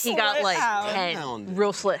 Real He got slit like hound. 10 Hound.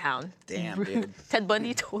 real slit hound. Damn, dude. Ted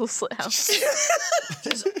Bundy, total slit hound.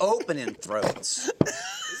 Just opening throats.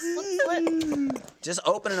 Just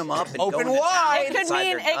opening them up and Open going to wide. town It inside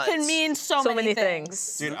their could nuts. mean so many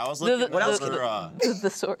things. Dude, I was looking What else over. could The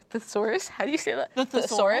thesaurus? How do you say that? The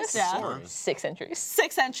thesaurus, yeah. 6 entries.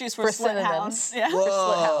 6 entries for Slit Hounds. synonyms. Yeah.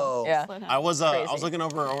 Whoa. Yeah. I was Crazy. looking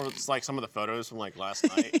over like some of the photos from like last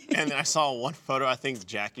night, and then I saw one photo I think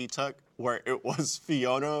Jackie took where it was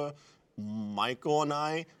Fiona, Michael, and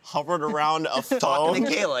I hovered around a phone. Talking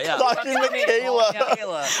to Kayla, yeah. Talking to Kayla.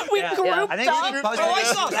 Kayla. We Yeah. grouped I think up. she posted I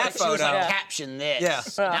saw it. that She was like, photo. caption this.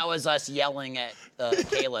 Yeah. And that was us yelling at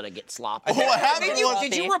Kayla to get sloppy. What happened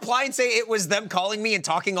Did you reply and say it was them calling me and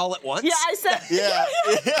talking all at once? Yeah, I said. Yeah.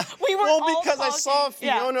 We were well, all because I saw talking.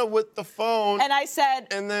 Yeah. Fiona with the phone. And I said,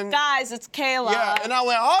 And then- guys, it's Kayla. yeah, and I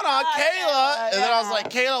went, hold on, Kayla. And then I was yeah. like,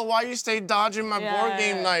 Kayla, why you stay dodging my board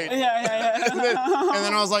game night? Yeah. And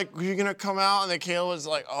then I was like, are you gonna come out? And then Kayla was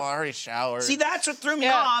like, oh, I already showered. See, that's what threw me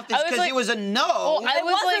Yeah. off, is I was because like- it was a no. Oh, I It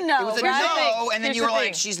was was a like, no, It was a right? no, and then Here's you the were like,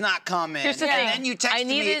 thing. she's not coming. Here's the and thing. then you texted I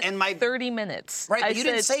needed me, and my 30 minutes. Right, but I you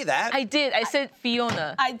didn't say that. I did. I said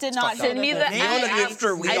Fiona. I did not Send me the Addy. Fiona Addy.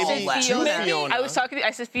 after we I all said left. Fiona. Fiona. I was talking to you.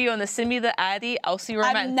 I said Fiona, send me the Addy. I'll see where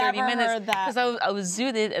I'm I've at in 30 never minutes. heard that. Because I was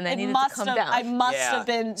zooted and I It needed to must come have. down. I must Yeah. have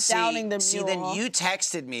been downing the mule. See, then you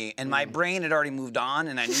texted me, and my brain had already moved on,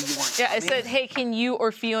 and I knew you weren't yeah, I coming. said, hey, can you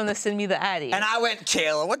or Fiona send me the Addy? And I went,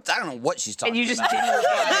 Kayla, what? I don't know what she's talking And you just about. didn't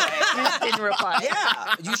reply. You just didn't reply.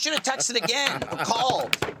 Yeah, you should have texted again or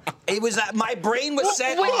called. It was my brain was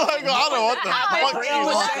set on. Oh my God, I don't know what the happened? fuck My brain you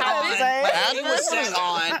was What set happened? on. My brain was set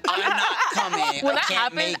on. I'm not coming. When I that can't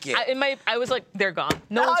happened, make it. I was like, they're gone.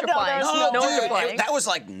 No, No, one's no, replying. there's No, no one's Dude, replying. that was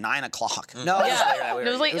like 9 o'clock. No, it was Yeah. later that way. It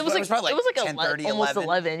was like- it was probably like 10:30, almost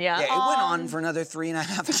 11, yeah. Yeah, it went on for another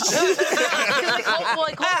 3.5 hours.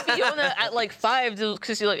 I called Fiona at like 5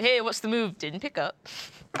 because she's like, hey, what's the move? Didn't pick up.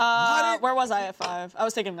 Where was I at 5? I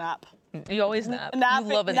was taking a nap. You always nap. Napping,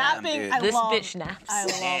 You love a nap. napping. dude. I This love, bitch naps. I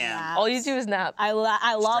love Damn. naps. All you do is nap. I love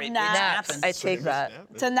Straight bitch naps. Naps. I take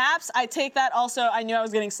that. To naps, I take that. Also, I knew I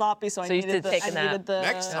was getting sloppy, so I So you needed did take a nap. needed the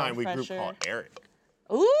Next time we group pressure. call Eric.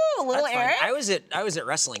 Ooh, little That's fine. Eric. I was at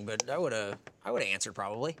wrestling, but I would have answered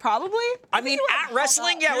probably. Probably. I mean, at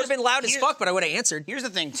wrestling, yeah, I would have been loud as fuck, but I would have answered. Here's the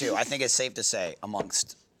thing, too. I think it's safe to say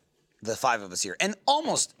amongst the 5 of us here, and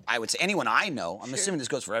almost, I would say, anyone I know, I'm assuming this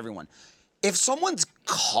goes for everyone, if someone's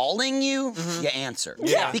calling you, you answer.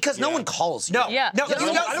 Yeah. Because no one calls you. No, Yeah. no, Yeah,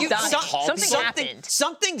 you something's dying. Something happened.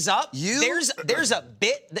 Something's up. There's a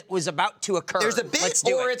bit that was about to occur. There's a bit, Let's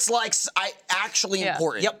do or it. it's like actually Yeah.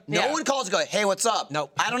 important. Yep. No Yeah. one calls and go, hey, what's up?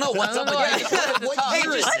 Nope. I don't know. What's up? know. What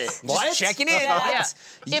year is it? Just checking in. Yeah.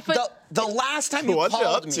 If it- The last time you What you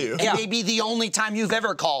called up me, to? and Yeah. maybe the only time you've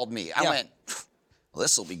ever called me, I Yeah. went, well,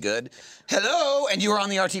 this will be good. Hello, and you were on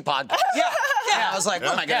the RT podcast. Yeah. And I was like,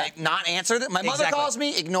 what am I going to not answer that? My mother Exactly. calls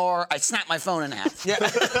me, ignore. I snap my phone in half. Yeah.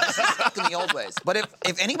 Stuck in the old ways. But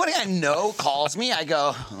if anybody I know calls me, I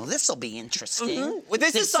go, well, this will be interesting. Well,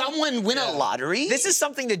 this Did is some- someone win a lottery? This is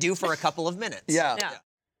something to do for a couple of minutes. Yeah. Yeah.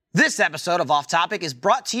 This episode of Off Topic is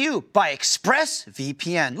brought to you by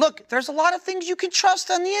ExpressVPN. Look, there's a lot of things you can trust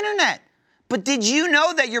on the internet. But did you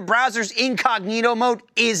know that your browser's incognito mode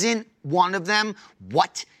isn't one of them?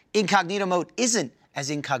 What? Incognito mode isn't as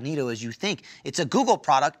incognito as you think. It's a Google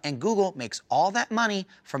product, and Google makes all that money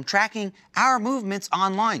from tracking our movements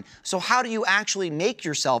online. So how do you actually make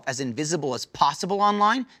yourself as invisible as possible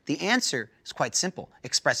online? The answer is quite simple: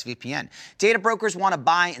 ExpressVPN. Data brokers want to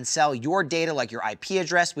buy and sell your data like your IP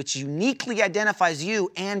address, which uniquely identifies you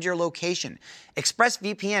and your location.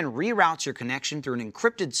 ExpressVPN reroutes your connection through an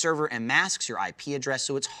encrypted server and masks your IP address,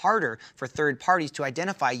 so it's harder for third parties to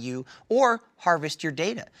identify you or harvest your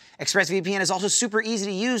data. ExpressVPN is also super easy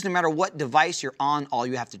to use no matter what device you're on. All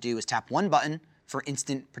you have to do is tap one button for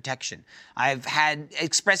instant protection. I've had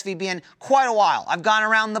ExpressVPN quite a while. I've gone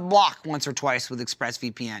around the block once or twice with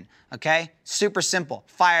ExpressVPN, okay? Super simple.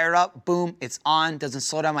 Fire it up, boom, it's on, doesn't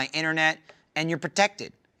slow down my internet, and you're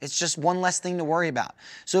protected. It's just one less thing to worry about.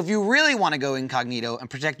 So if you really want to go incognito and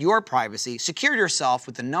protect your privacy, secure yourself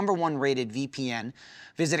with the 'n1 rated VPN.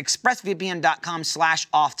 Visit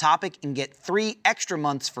expressvpn.com/offtopic and get 3 extra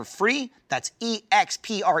months for free. That's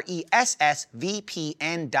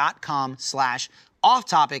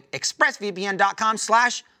expressvpn.com/offtopic.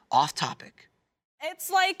 expressvpn.com/offtopic.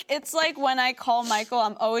 It's like when I call Michael,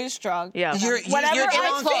 I'm always drunk. Yeah. You're Whenever in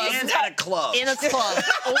I a call- band at a club. In a club.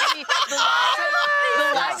 Only the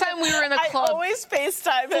last time we were in a I club, always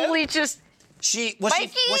FaceTime him. fully just She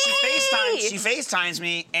Mikey! FaceTimes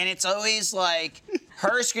me, and it's always like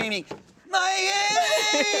her screaming,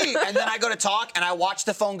 Mikey! And then I go to talk, and I watch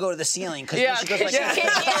the phone go to the ceiling because she goes like, you can't hear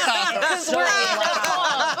us 'cause we're in the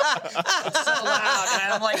club. it's so loud, and I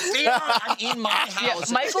And I'm like, damn, I'm in my house.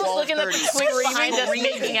 Yeah, Michael's looking at the Twitch behind us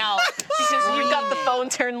making out because you've got the phone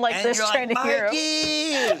turned like And this you're trying like, to hear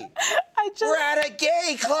him. Mikey, I just. we're at a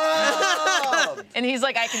gay club. And he's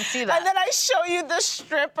like, I can see that. And then I show you the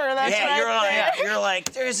stripper that's Yeah, right there. you're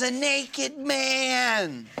like, there's a naked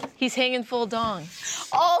man. He's hanging full dong.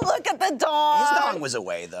 Oh, look at the dog. His dong was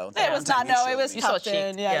away though. It was not. No, it was You saw tucked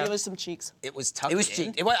in. cheek. Yeah, Yeah. it was some cheeks. It was tucked It was in.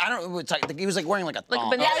 cheap. It was, I don't. It was like, he was like wearing like a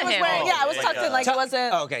thong. banana Yeah, it was hammock. wearing. Yeah, it was tucked in. Like it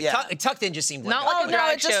wasn't. Oh, okay. Yeah. Tucked in just seemed like Not that. like Oh, a no,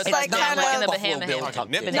 drag it show. just, It's like, not kinda- like in the Buffalo Bahama Bill hammock.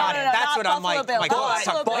 tucked in. Banana No, Got it. no, That's not what I'm Buffalo like. Bill. My God, Buffalo it's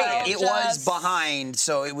tucked Bill. behind. It was Just- behind,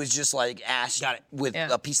 so it was just like ash Got it. with Yeah.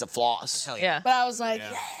 a piece of floss. Hell Yeah. But I was like,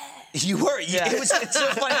 You were. Yeah. It's so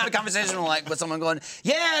funny to have a conversation like with someone going,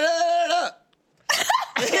 yeah, da, da, da.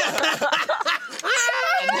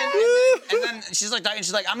 and then she's like talking.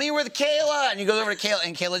 She's like, I'm here with Kayla, and you go over to Kayla,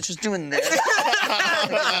 and Kayla's just doing this in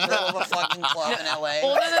the middle of a fucking club in LA.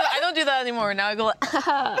 Well, no, I don't do that anymore. Now I go like,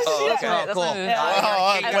 Oh, okay. That's cool. my move.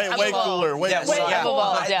 Way I'm cooler. Way Yeah, cooler. so, yeah.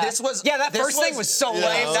 Evolved, yeah. This was That this first thing was so lame.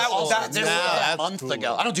 that That was was awesome. This was Nah, a that's month cool.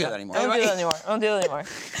 ago. I don't do that anymore. I don't do that anymore. I don't do that anymore.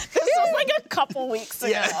 this was like a couple weeks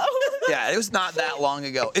ago. Yeah, it was not that long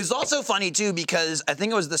ago. It was also funny too because I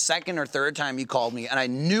think it was the second or third time you called me, and I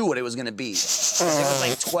knew what it was gonna be. It was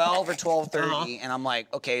like 12 or 12:30, and I'm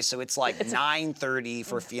like, okay, so it's like 9:30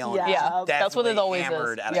 for Fiona. Yeah, She's that's what it definitely always is.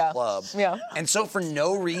 hammered at Yeah. a club. Yeah. And so for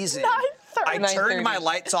no reason, I 9:30. turned my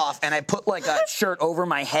lights off and I put like a shirt over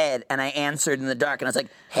my head and I answered in the dark and I was like,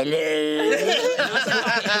 hello.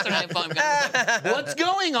 What's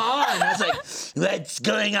going on? And I was like, what's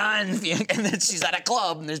going on? And then she's at a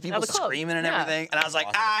club and there's people At the club, screaming and yeah. everything. And I was like,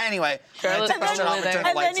 anyway. Charlotte's And I took the shirt off and probably turned there. the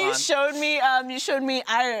And then lights you showed me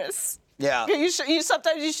Iris. Yeah. You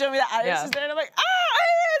sometimes you show me that Iris Yeah. is there, and I'm like,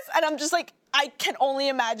 Iris, and I'm just like, I can only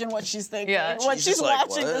imagine what she's thinking Yeah. when She's she's just like,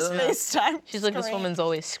 watching this what? FaceTime. She's like, this screen. woman's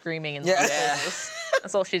always screaming and Yeah.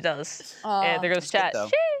 That's all she does. And there goes chat. though.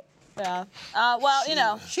 Shee. Yeah. Well, you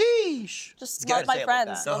know, Sheesh. just You love gotta my say it like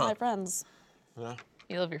friends. that. Love my friends.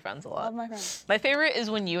 You love your friends a lot. Love my friends. My favorite is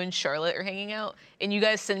when you and Charlotte are hanging out and you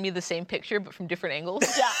guys send me the same picture but from different angles.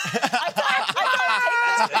 Yeah.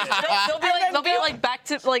 I They'll be like back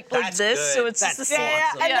to like That's this, good. so it's just the same.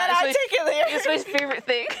 Yeah, and then it's I my- take it there. It's my favorite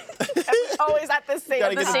thing. Always at the same.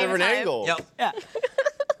 Gotta at the get a same different time. angle. Yep. Yeah.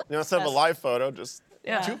 Instead of a live photo, just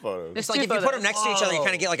Yeah. two photos. It's like if you put them next to each other, you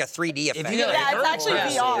kind of get like a 3D effect. you get Yeah, it's actually Yeah.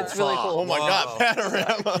 VR. It's really cool. Oh my God,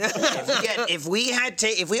 panorama. If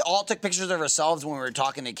we all took pictures of ourselves when we were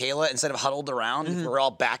talking to Kayla instead of huddled around, if we're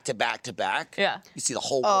all back to back to back. Yeah. You see the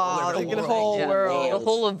whole world. The whole Yeah. world. The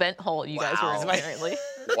whole event hall you guys Wow. were in apparently.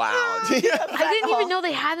 Wow. I didn't even know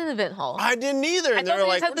they had an event hall. I didn't either. And they thought were they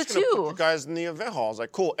like, just we're had just the gonna two. put you guys in the event hall. I was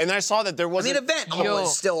like, cool. And then I saw that there I wasn't. mean, event hall Yo.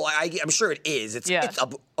 is still. I'm sure it is. It's Yeah. it's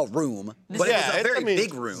a room, but Yeah, it's a it's- very I mean, big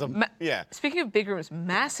it's a- room. Yeah. Speaking of big rooms,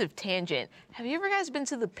 massive tangent. Have you ever guys been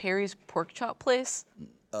to the Perry's Pork Chop place?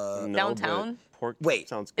 No, Downtown? but pork Wait.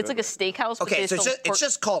 sounds good. It's like a steakhouse. but Okay, they so sell it's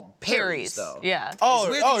just called Perry's, Perry's. though. Yeah. Oh,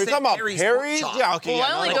 weird that you you're say talking about Perry's pork Perry's? chop. Yeah, okay. Well,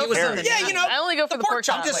 yeah, I only no, go like for Perry's. the Yeah, you know, I only go for the pork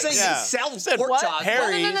chop. I'm just saying place. Yeah. you sell Said pork what? chops.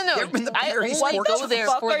 Perry's? No. You ever been to I Perry's only pork go chop? there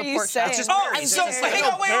fuck for are the you pork saying? chop. Just Oh, Perry's. so It's hang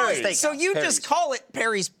on, wait. Perry's. So you Perry's. just call it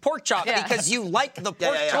Perry's pork chop Yeah. because you like the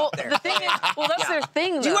pork yeah. chop Well, there. the thing is, that's their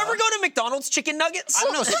thing. Do you though. ever go to McDonald's chicken nuggets? I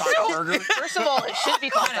don't know, stock burger. First of all, it should be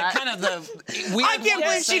called that. Kind of the. We I can't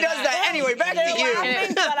believe she does that. Anyway, back They're to you.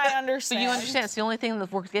 laughing, but I So understand. you understand? It's the only thing that's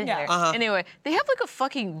worth getting Yeah. there. Anyway, they have like a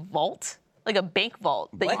fucking vault. Like a bank vault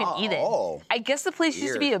that you can eat in. Oh. I guess the place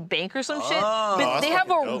used to be Weird. a bank or some shit, but that's they have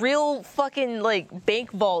fucking a dope. real fucking like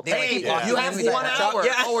bank vault. that Hey, people- Yeah. you have Yeah. 1 hour.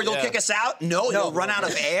 Yeah. Oh, or they'll Yeah. kick us out? No, you'll run out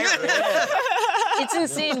of air. It's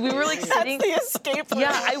insane. We were like sitting. the escape room.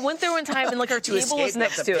 Yeah, I went there one time and like our table was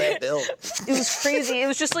next to it. It was crazy. It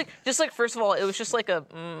was just like first of all, it was just like a.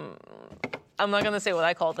 I'm not gonna say what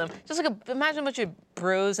I called them. Just like imagine a bunch of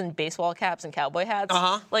bros in baseball caps and cowboy hats.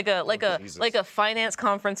 Like a finance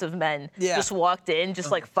conference of men. Yeah. Just walked in,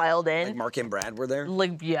 just like filed in. Mark and Brad were there.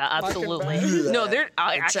 Like yeah, absolutely. No, they're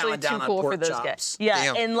actually chowing too down on cool for pork those chops. guys. Yeah,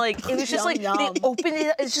 Damn. and like it was just Yum, like yum. they opened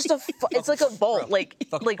it. It's just it's like a vault, like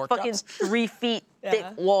pork fucking chops? 3 feet thick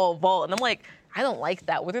wall vault, and I'm like. I don't like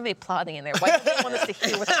that. What are they plotting in there? Why do they want us to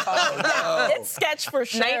hear what they're talking about? It's sketch for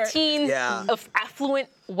sure. 19 Yeah. of affluent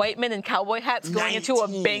white men in cowboy hats going into a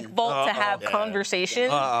 19. bank vault to have conversation.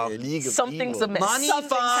 Something's amiss. Money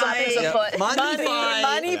Something's fight. afoot.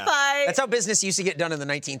 Money fight. That's how business used to get done in the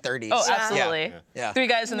 1930s. Oh, absolutely. Yeah. 3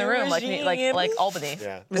 guys in the room, like me, like Albany.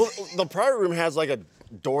 Yeah. Well, the private room has like a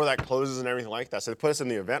door that closes and everything like that. So they put us in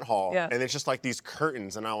the event hall, Yeah. and it's just like these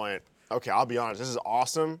curtains. And I went, okay, I'll be honest, this is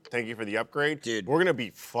awesome. Thank you for the upgrade. Dude. We're gonna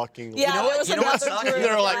be fucking Yeah, You know there what? was You know what another sucked? group. The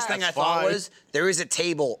They're like, next thing I that's thought fine. was there is a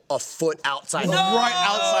table a foot outside. right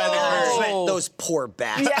outside the And I just curtain. went, those poor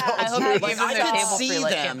bastards. Yeah. I hope they Like, gave them I their could table see free,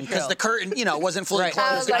 like, them Camp because the Trail. curtain, wasn't fully Right.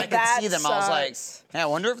 closed. I was and I like, could see that them. I was like, sucks. hey, I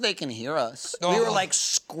wonder if they can hear us. We were like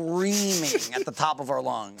screaming at the top of our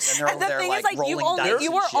lungs, and they're And over the there thing like is, like, rolling you dice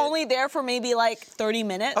were and shit. only there for maybe like 30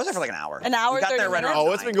 minutes. I was there for like an hour. An hour, we got 30 there right minutes. around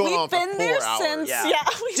Oh, it's been going on We've for been 4 there hours. since, Yeah.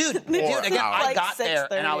 we Dude, been there again, I like got there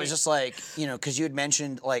and I was 6:30. just like, because you had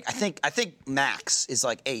mentioned like I think max is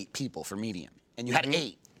like 8 people for medium, and you had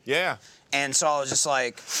 8. Yeah. And so I was just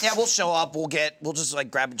like, yeah, we'll show up, we'll just like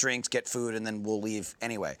grab drinks, get food, and then we'll leave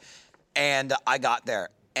anyway. And I got there,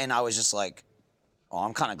 and I was just like, oh,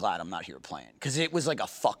 I'm kind of glad I'm not here playing, because it was like a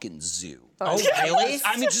fucking zoo. Oh, really?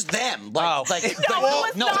 I mean, just them. Like, Oh. like, it's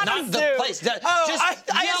not a the zoo. place. Just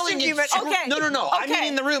I yelling assumed you and meant- Okay. No. I mean Okay.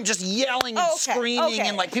 in the room, just yelling and Okay, screaming okay.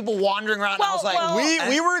 and like people wandering around. and I was Well, like, well,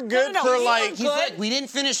 We were good no, for we like were he's like, we didn't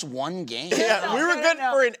finish one game. yeah, we were no, good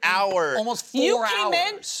no. for an hour. Almost 4 You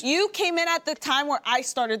hours. came in at the time where I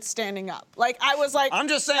started standing up. Like I was like, I'm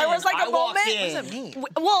just saying, there was like I a walked moment. in. What does that mean?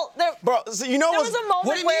 Well, there Bro, so you know was what's a moment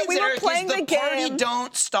What it where means, we were Eric, playing is the party game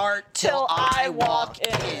don't start till I walk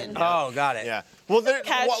in. Oh, got it. Yeah. Well,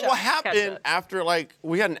 Catch what up. happened Catch up. after like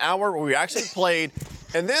we had an hour where we actually played,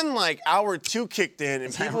 and then like hour 2 kicked in,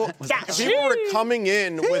 and people were coming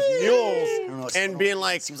in with mules and being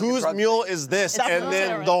like, like a "Whose drug mule is this?" And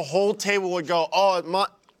then the whole table would go, "Oh,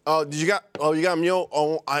 you got a mule?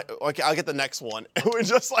 Oh, okay, I'll get the next one." And we're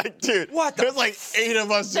just like, dude, What the there's like 8 of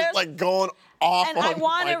us just There's- like going off. And I on,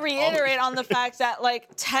 want to like, reiterate on the fact that like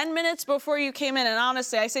 10 minutes before you came in, and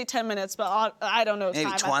honestly, I say 10 minutes, but I don't know Maybe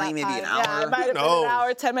time at 20, that maybe time. an Yeah, hour. it might have been knows? an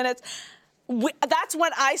hour, 10 minutes. That's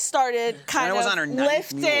when I started kind When it was of on our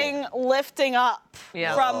ninth lifting up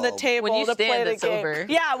Yeah. from the Oh. table When you to play stand, the it's game. over.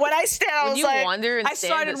 Yeah, when I stand, I When was you like, wander and I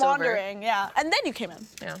stand, started it's over. wandering. Yeah, and then you came in.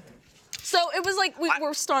 Yeah. So it was like we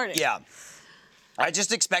were starting. Yeah. I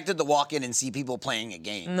just expected to walk in and see people playing a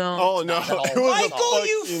game. No. Oh no! It was a Michael,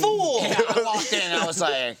 you fucking- fool! Yeah, I walked in and I was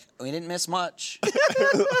like, we didn't miss much.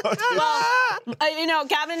 Gavin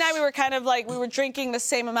and I, we were kind of like, we were drinking the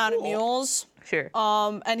same amount of mules. Sure.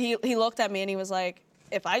 And he looked at me and he was like,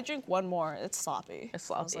 if I drink one more, it's sloppy. It's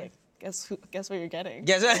I was sloppy. like, guess what you're getting.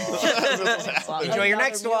 Guess Sloppy. Enjoy your Another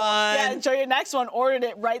next mule. one. Yeah, enjoy your next one. Ordered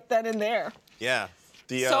it right then and there. Yeah.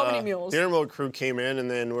 The, So many mules. The intermode crew came in,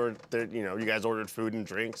 and then we're there. You know, you guys ordered food and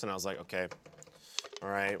drinks, and I was like, okay, all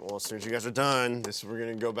right. Well, as soon as you guys are done, we're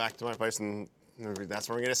gonna go back to my place, and that's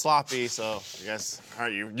where we're gonna get sloppy. So you guys, all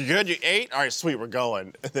right, you good? You ate? All right, sweet, we're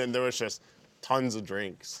going. And then there was just tons of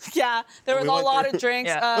drinks. Yeah, there was We a went lot through- of drinks.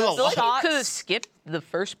 Yeah. There's a lot. Shots. You could have skipped the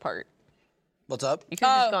first part. What's up? You could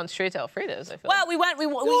have Oh. just gone straight to Alfredo's, I feel Well, like. we went. We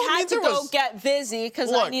I had mean, to there go was- get Vizzy because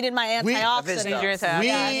I Look, needed my we- antioxidants. Vizzy. Your Yeah,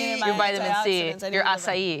 I needed my your vitamin C, antioxidants. I your needed them.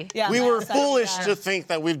 acai. Yeah, We my were acai, foolish yeah. to think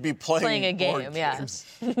that we'd be Playing a board game, yeah. games.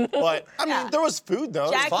 But I mean, Yeah. there was food though.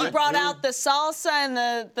 It was Jackie fun. brought out the salsa and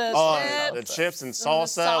the the chips. chips and and the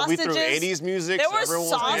salsa. We threw sausages. 80s music. There so were everyone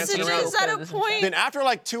was dancing around. sausages at a point. Then after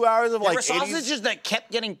like 2 hours of There like were 80s. sausages that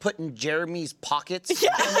kept getting put in Jeremy's pockets.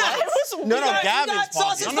 Yeah, it was No, no, weird. Gavin's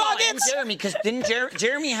pockets. No, no, and Jeremy, because didn't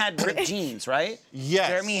Jeremy had ripped jeans, right? Yes.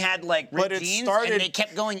 Jeremy had like ripped But it jeans, started- and they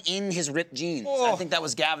kept going in his ripped jeans. I think that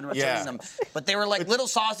was Gavin returning Yeah. them. But they were like little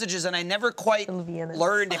sausages, and I never quite Viennas.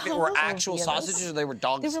 learned if it were actual Viennas. sausages or they were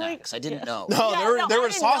dog They were like- snacks. I didn't know. No, Yeah, there were no, there I were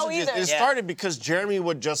didn't know sausages. either. It Yeah. started because Jeremy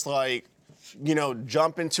would just like,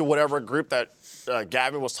 jump into whatever group that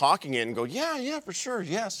Gavin was talking in and go, yeah, for sure,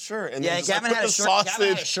 yes, sure. And Yeah, then just, Gavin put had a the shirt- Gavin had a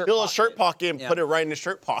sausage, shirt little pocket. shirt pocket, and Yeah. put it right in his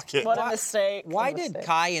shirt pocket. What a mistake. Why did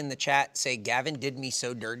Kai in the chat say Gavin did me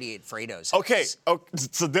so dirty at Fredo's? Okay,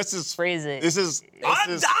 so this is Phrase it. This is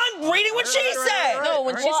I'm reading what she said. No,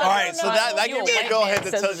 when she said all right. So that you gives a me a white go man ahead to,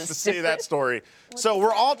 says tell, it's to say that different. story. So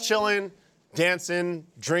we're all chilling, dancing,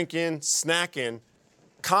 drinking, snacking.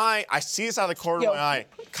 Kai, I see this out of the corner of my eye.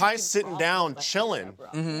 Kai's sitting down, chilling.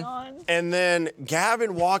 And then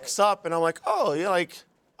Gavin walks up, and I'm like, oh, yeah,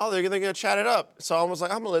 they're gonna chat it up. So I was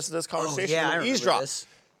like, I'm gonna listen to this conversation yeah, I and remember eavesdrop. this.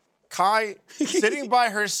 Kai sitting by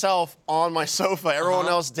herself on my sofa, everyone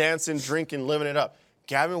else dancing, drinking, living it up.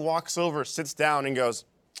 Gavin walks over, sits down, and goes,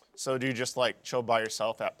 so do you just like chill by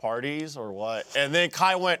yourself at parties or what? And then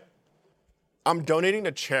Kai went, I'm donating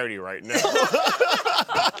to charity right now.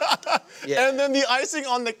 Yeah. And then the icing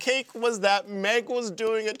on the cake was that Meg was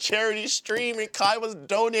doing a charity stream and Kai was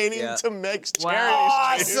donating Yeah. to Meg's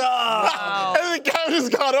charity stream. Awesome. And then Kai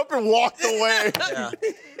just got up and walked away.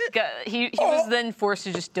 Yeah. He was then forced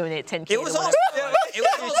to just donate 10K. It was to awesome. whatever. It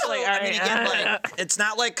was also, like, I mean, all right. again, like, it's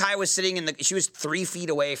not like Kai was sitting in the, she was 3 feet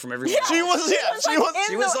away from everyone. Yeah. She was, yeah,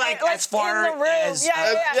 She was like as far in the room. as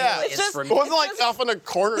yeah. It's just, from It wasn't like off in a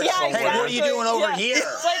corner Yeah, somewhere. Hey, what are you doing over Yeah. here?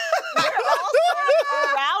 It's like we're all sort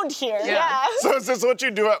of around here. Yeah. So is this what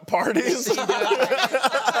you do at parties?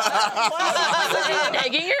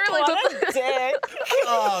 Egging her? Like, What a dick.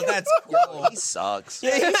 Oh, that's cool. He sucks. He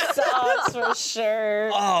sucks for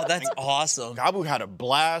sure. Oh, that's awesome. Gabu had a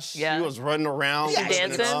blast. Yeah. She was running around. Yeah, loosening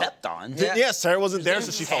dancing. it up. stepped on. Yeah, Sarah wasn't there,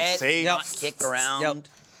 so she felt Head, safe. not kicked around. Yep.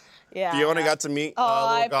 Yeah. Fiona got to meet Oh,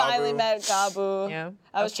 I little Gabu. finally met Gabu. Yeah.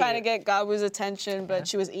 I was How trying to cute. get Gabu's attention, but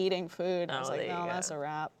she was eating food. I was Oh, like, there you no, go. that's a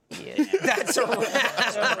wrap. That's a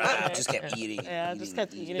wrap. Just kept eating. Yeah, just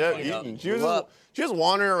kept eating. Yeah, it. eating. Blew She was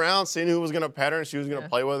wandering around, seeing who was gonna pet her, and she was gonna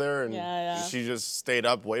play with her, and Yeah. she just stayed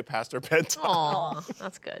up way past her bedtime. Aw,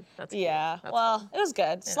 that's good. That's Yeah. Good. Well, it was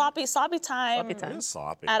good. Sloppy time. Sloppy time. It's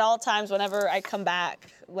sloppy. At all times, whenever I come back,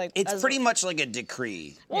 like It's as- pretty much like a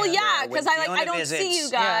decree. Well, yeah, Where because when I Fiona don't visits, see you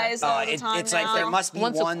guys all the time it's now. like there must be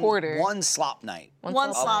Once a quarter. one slop night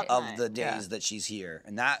One slop of night. the days that she's here,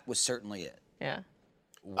 and that was certainly it. Yeah.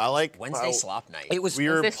 I like Wednesday slop night. It was We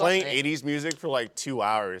were Wednesday slop playing night. 80s music for like 2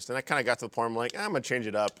 hours. Then I kind of got to the point I'm like, I'm gonna change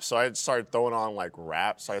it up. So I started throwing on like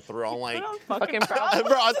rap. So I threw on like, Fucking proud.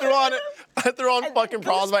 bro, I threw on fucking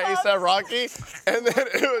Problems by A$AP Rocky, and then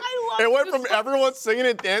it went from everyone singing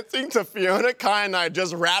and dancing to Fiona, Kai, and I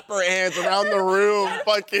just wrap our hands around the room,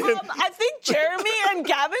 fucking. I think Jeremy and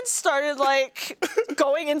Gavin started like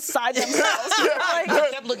going inside themselves. I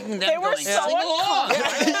Like, kept looking at them they were going, so sing along.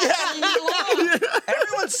 Sing along.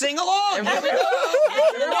 Everyone sing along. Here we go.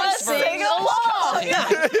 everyone sing along.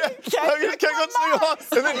 I can't go sing along.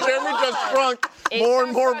 And then Jeremy just shrunk more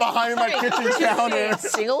and more behind my kitchen counter.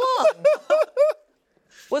 Sing along.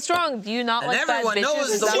 What's wrong? Do you not And like bad everyone bitches? knows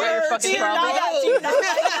Is the that not your words. fucking Do you problem? not- do you not like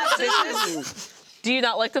that bitches? Do you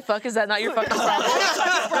not like to fuck? Is that not your fucking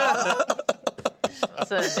problem?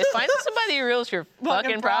 So if finding somebody real is your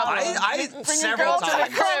fucking problem. I Bring your several girl to the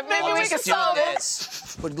times crib. Maybe while we just can doing solve it.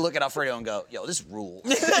 this, would look at Alfredo and go, yo, this rules.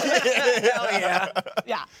 Yeah.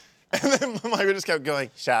 And then Michael just kept going,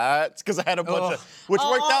 shots, because I had a bunch of, which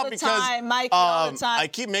worked All out the because time, Mike, all the time. I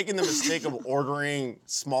keep making the mistake of ordering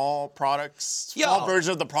small products, Yo, small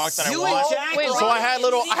version of the product that I You and want. Jack Wait, are So I on had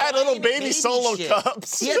little buying baby solo shit.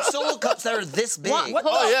 cups. He had solo cups that are this big. What?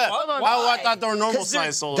 Oh yeah. Hold on. Well, I thought they were normal 'Cause they're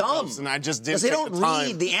size solo dumb. cups, and I just Because didn't they take don't the time.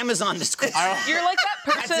 read the Amazon description. You're like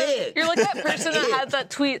that person. That's it. You're like that person that had that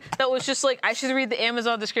tweet that was just like, I should read the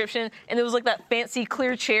Amazon description, and it was like that fancy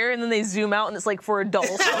clear chair, and then they zoom out, and it's like for adults.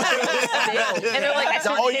 And they're like, I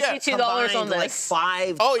spent Oh, yeah. $52 on Combined, this. like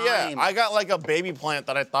 5 Oh yeah, times. I got like a baby plant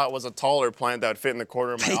that I thought was a taller plant that would fit in the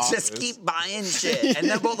corner of my They office. just keep buying shit. And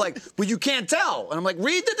they're both like, well, you can't tell. And I'm like,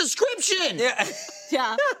 read the description.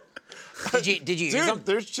 Yeah. Did you use Dude, them?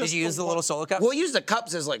 there's Did just you use the little solo cups? We'll use the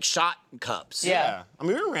cups as like shot cups. Yeah. I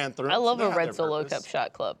mean, we ran through. I love They a had red their solo purpose. cup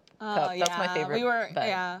shot club. Oh, Cup. That's my yeah. favorite. We were, bag.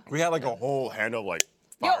 yeah. We had like a whole hand of like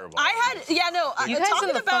Yo, fireballs. I had, yeah, no. You guys talking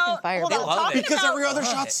in the fucking about, fire. hold They on, love talking it. because about, every other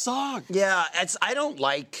shot sucked. Yeah, I don't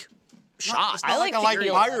like shots. I like I like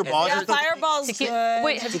tequila. Fireballs. Yeah, Just the- Fireball's good.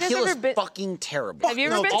 Wait, have you guys Tequila's ever been? fucking terrible. Have you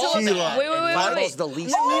ever No, been to? tequila. Wait. Fireball's the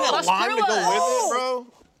least. You need a Las lime to go with Perlas. it, bro.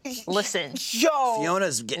 Listen, Yo.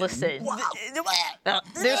 Fiona's getting. listen. Now,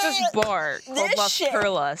 there's this bar called This Las shit.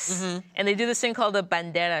 Perlas, and they do this thing called a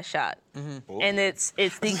bandera shot, and it's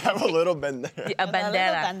Have a little bend there. a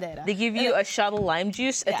bandera. bandera. They give you a shot of lime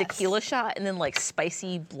juice, a Yes. tequila shot, and then like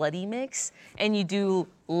spicy bloody mix, and you do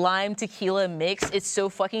lime tequila mix. It's so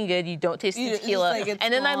fucking good. You don't taste You- the it's tequila, like it's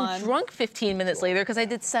and then gone. I'm drunk 15 minutes later because I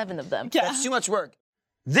did 7 of them. That's too much work.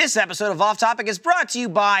 This episode of Off Topic is brought to you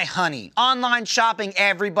by Honey. Online shopping,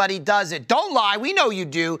 everybody does it. Don't lie, we know you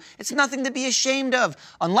do. It's nothing to be ashamed of.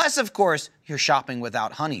 Unless, of course, you're shopping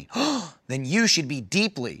without Honey. Then you should be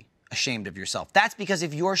deeply ashamed of yourself. That's because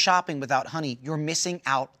if you're shopping without Honey, you're missing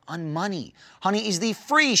out on money. Honey is the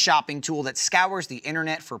free shopping tool that scours the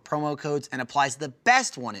internet for promo codes and applies the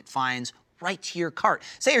best one it finds right to your cart.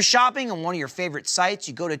 Say you're shopping on one of your favorite sites,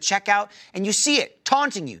 you go to checkout, and you see it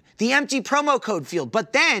taunting you, the empty promo code field.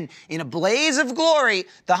 But then, in a blaze of glory,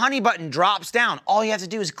 the Honey button drops down. All you have to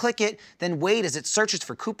do is click it, then wait as it searches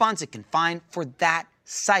for coupons it can find for that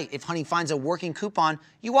site. If Honey finds a working coupon,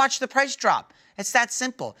 you watch the price drop. It's that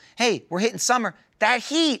simple. Hey, we're hitting summer. That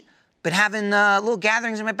heat. But having little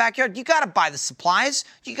gatherings in my backyard, you gotta buy the supplies.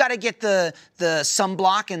 You gotta get the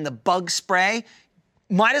sunblock and the bug spray.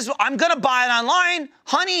 Might as well, I'm gonna buy it online.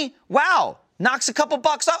 Honey, wow, knocks a couple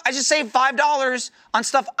bucks off. I just saved $5 on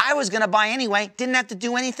stuff I was gonna buy anyway. Didn't have to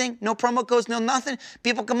do anything, no promo codes, no nothing.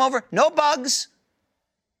 People come over, no bugs,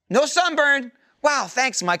 no sunburn. Wow,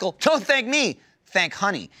 thanks, Michael. Don't thank me. thank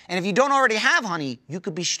Honey. And if you don't already have Honey, you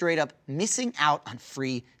could be straight up missing out on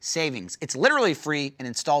free savings. It's literally free and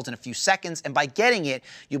installs in a few seconds, and by getting it,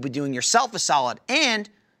 you'll be doing yourself a solid and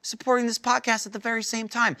supporting this podcast at the very same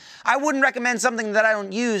time. I wouldn't recommend something that I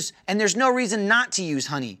don't use, and there's no reason not to use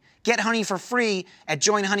Honey. Get Honey for free at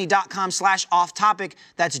joinhoney.com/off-topic.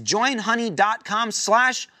 That's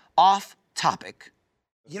joinhoney.com/off-topic.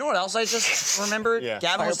 You know what else I just remembered? Yeah.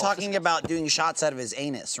 Gavin was talking about doing shots out of his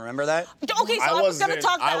anus. Remember that? Okay, so I was going to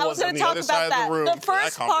talk about I was on the other side of the room The for that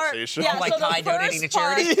first part, conversation. yeah, Like so the Kai donating to first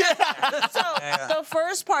part- charity? So the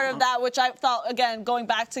first part of that, which I thought, again, going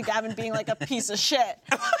back to Gavin being like a piece of shit.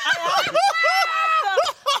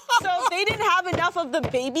 So they didn't have enough of the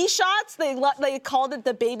baby shots. They called it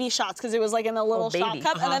the baby shots because it was like in a little shot baby.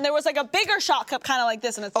 cup, and then there was like a bigger shot cup, kind of like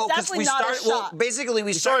this, and it's definitely not a shot. Well, basically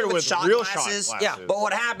we started with shot real glasses. shot Yeah, glasses. but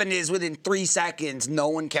what happened is within 3 seconds, no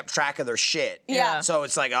one kept track of their shit. Yeah. So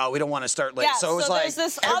it's like, oh, we don't want to start late. Yeah, so it was so like there's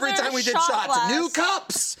this every other time we did shot shots, glass. new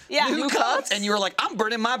cups. Yeah, new new cups. cups. And you were like, I'm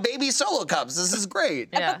burning my baby solo cups. This is great.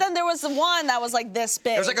 Yeah. But then there was the one that was like this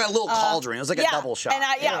big. It was like a little cauldron. It was like a double shot.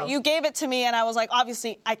 And you gave it to me, and I was like,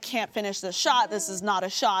 obviously, I can't finish this shot. This is not a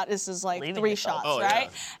shot. This is like Leaving 3 yourself. shots, right?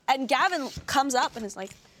 And Gavin comes up and is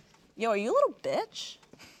like, yo, are you a little bitch?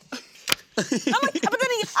 I'm like, but then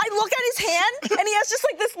I look at his hand, and he has just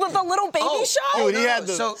like this the little baby shot. Dude, he no, had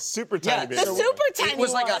the so- super tiny the baby. super tiny It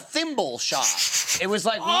was like one. a thimble shot. It was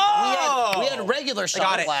like we had regular shot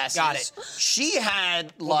Got it, glasses. got it. She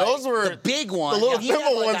had like those were the big one. the little He had,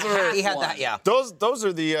 thimble like, ones a were- half He had one. that, yeah. Those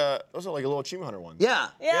are like a little achievement hunter ones. Yeah.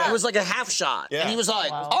 Yeah. It was like a half shot. Yeah. And he was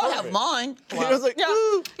like, I'll have mine. He was like, Yeah,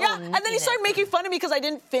 ooh. yeah. And then he started making fun of me because I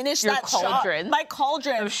didn't finish Your that cauldron. shot. My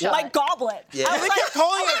cauldron. shot. My goblet. Yeah. I was They like, kept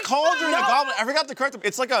calling it cauldron and goblet. I forgot to correct them.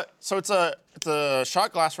 It's like it's a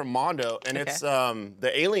shot glass from Mondo, and it's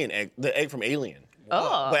the alien egg, the egg from Alien.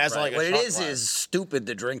 Oh. But as like a What it shot is glass. stupid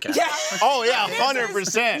to drink out. yeah. Oh yeah,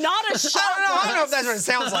 100%. Not a shot. I don't know if that's what it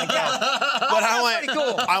sounds like. Yeah. But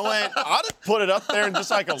I went, I'll just put it up there and just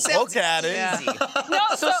like a look at it. Yeah. No,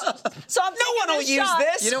 so I'm No one will use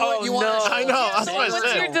this. You know what? You want no. I know. That's what I What's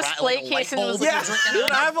said. your display case in those? Yeah. Dude,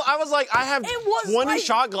 I was like, I have It was 20 like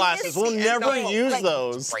shot glasses. this. We'll never No, use like,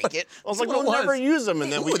 those. break it. I was like, That's what we'll it never was. use them. And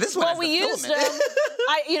then Ooh, this one Well, has we the used him. filament.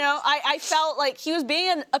 I felt like he was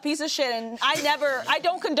being a piece of shit, and I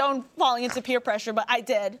don't condone falling into peer pressure, but I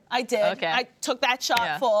did. Okay. I took that shot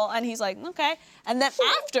Yeah. full, and he's like, okay. And then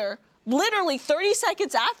after, literally 30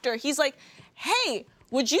 seconds after, he's like, hey,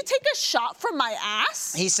 would you take a shot from my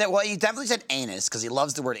ass? He said, well, he definitely said anus because he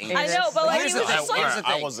loves the word anus. I know, but like, Here's he was the just thing. like, Here's the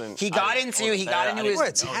I thing. wasn't- He I got didn't into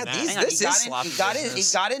his. Hang on, This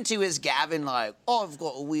is he got into his Gavin like, oh, I've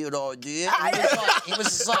got a weird idea. He was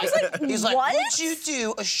just like, he's like, what? would you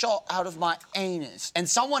do a shot out of my anus? And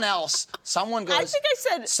someone goes, I think I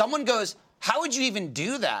said, someone goes, how would you even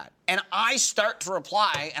do that? And I start to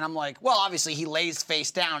reply, and I'm like, well, obviously he lays face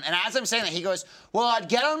down. And as I'm saying that, he goes, well, I'd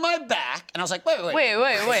get on my back. And I was like, wait. Wait.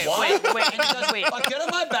 And he goes, I'd get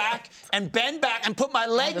on my back and bend back and put my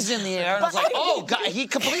legs in the air. And I was like, oh, God. He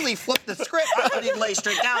completely flipped the script. I thought he'd lay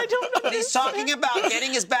straight down. But he's talking about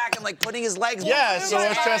getting his back and like putting his legs. Yeah, behind so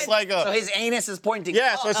his it's just head. like a- So his anus is pointing.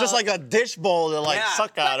 Yeah, so it's just like a dish bowl to like Yeah.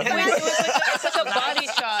 suck out of. It was like a body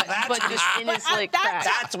shot, but just in his like crack.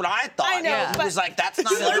 That's what I thought. I know, He was like, that's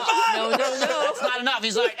not enough. No. That's not enough.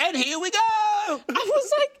 He's like, and here we go. I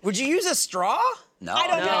was like, Would you use a straw? No, I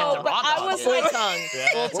don't know, but I was Full like, tongue.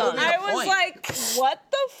 Full tongue. I was point? like, what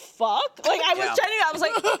the fuck? Like, I was Yeah. genuinely, I was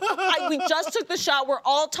like, we just took the shot. We're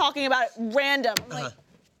all talking about it random. I'm like,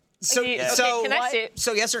 So, Okay, so, can I say?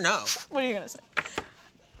 so yes or no? what are you going to say?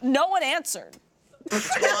 No one answered. What's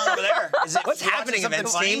going on over there? Is it, What's you watching happening, something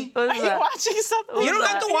events funny? team? What Are is you that? watching something? You don't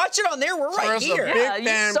have to watch it on there. We're right First, a here. big Yeah, you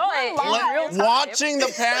fan saw it in live. real time. Watching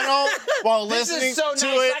the panel while This is listening so to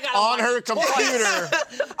nice. I it gotta on watch her it twice. computer.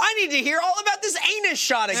 I need to hear all about this anus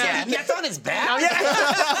shot again. He gets on his back. Need to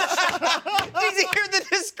hear the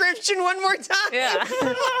description one more time. Yeah. She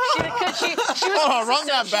was Hold on, run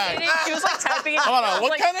that back. disassociating. She was like typing it. Hold on, I was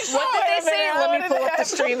what like, kind of shot? What did they say? Wait a minute, Let me what pull did up the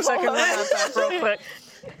stream so I can run that back real quick.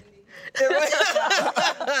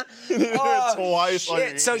 Twice.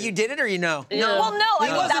 Shit, so you did it or you know? Well, no,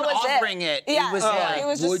 He I wasn't that was offering it. Yeah, He was yeah. like, He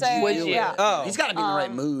was just would saying, Would you? yeah. Oh. He's got to be in the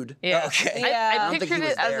right mood. Yeah. Okay. Yeah. I don't think he pictured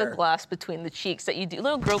was it as there. a glass between the cheeks that you do.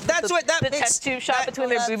 Little girls That's with the, what that the makes- test tube shot that- between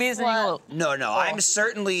their that's boobies and you what- go. No, I'm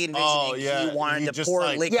certainly envisioning Oh, yeah. he wanted You to just, pour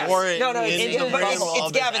like, liquid. pour it No, into it's, the but middle it's of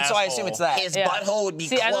his Gavin, so I assume it's that. His Yeah. butthole would be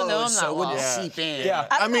See, I don't know, I'm closed, so it not wouldn't well. seep in. Yeah.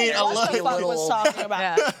 I mean, don't know what the fuck was talking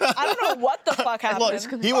about. I don't know what the fuck happened.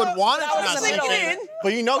 Look, he would want it to That was not the sink middle. in,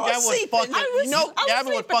 but you know Gavin would fuck I was- it. You know I was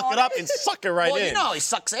Gavin would sleeping fuck on it up it. and suck it right Well, in. you know, he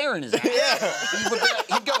sucks air in his ass.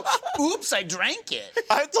 He'd go, oops, I drank it.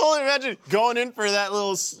 I totally imagine going in for that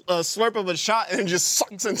little slurp of a shot and it just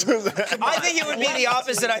sucks into his head. I think it would be the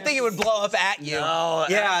opposite. I think it would blow up at you. No,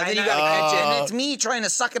 Yeah, then you gotta catch it. And it's me trying to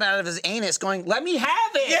suck it out of his anus, going, "Let me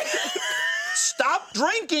have it. Stop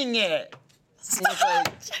drinking it." And he's like,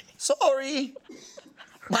 "Sorry,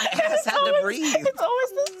 my ass had to breathe." It's always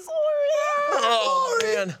the story. Oh,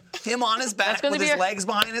 man. Him on his back gonna with be his a- legs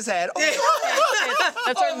behind his head.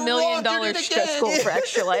 That's our $1 million did it stretch again. goal for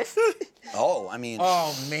Extra Life. Oh, I mean.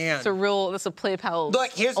 Oh, man. That's a PlayPal.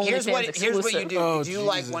 Look, here's what exclusive. you do. Oh, You do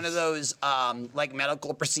like Jesus. one of those like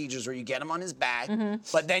medical procedures where you get him on his back,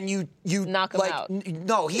 but then you Knock him like out.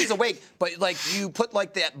 No, he's awake, but like you put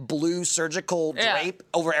like that blue surgical Yeah. drape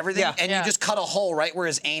over everything, Yeah. and Yeah. you just cut a hole right where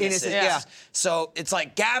his anus is. Yeah. So it's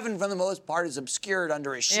like Gavin, for the most part, is obscured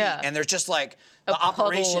under his sheet, Yeah. and there's just like A the puddle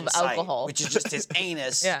operation of site, alcohol. which is just his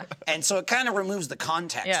anus. Yeah. And so it kind of removes the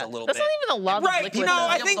context Yeah. a little That's bit. not even a lot of Right, liquid. you know, though.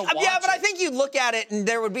 I Be think, able to yeah, watch but I it. think you'd look at it and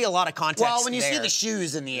there would be a lot of context Well, when you see there. the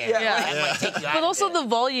shoes in the air, Yeah. that might take you out But of also it. the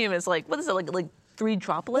volume is like, what is it, like 3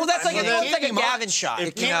 droplets? Well, that's like, mean, it's like a can't be Gavin much. shot. It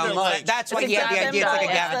You can't know, be like- that's why It's he a had the Gavin idea. It's like a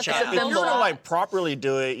shot. Gavin That's shot. a If you were to Bimbo. like properly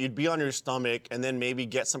do it, you'd be on your stomach and then maybe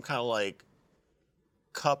get some kind of like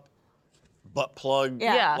cup butt plug.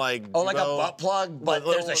 Yeah. Like Oh, like a bro. butt plug, but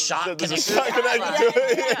there's a shot There's a connected. shot connected to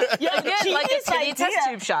it. Yeah, Again, like a genius titty test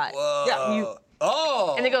idea. tube shot. Yeah. You,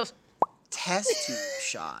 Oh. and it goes, test tube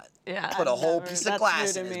shot. yeah. Put a whole Never. piece of That's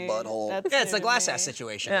glass new in to his me. butthole. That's Yeah, it's new a to glass me. ass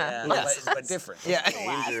situation. Yeah. But different. Yeah.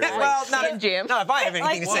 Dangerous. Well, not KamJam. if I have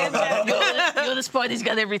anything to say about it. Yo, this party's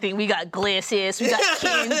got everything. We got glasses. We got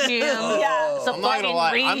KamJam. Yeah. It's a I'm not fucking gonna lie.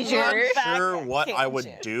 I'm ranger. not sure what I would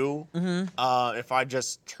Back do if I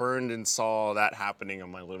just turned and saw that happening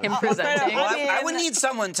in my living Him room. presenting. Well, I would need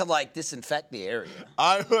someone to like disinfect the area.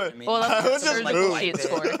 I would. Well, I would that's just what move. surgical sheets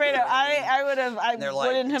for. Fredo, I They're like,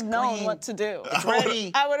 wouldn't have it's known clean. what to do. It's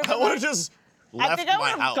ready. I would I would have have. just I left think I would my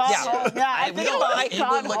have house. gone home. Yeah, I think I would have He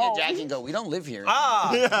gone would look home. at Jackie and go, "We don't live here."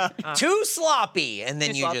 Too sloppy, and then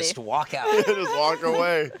Too you sloppy. just walk out. Just walk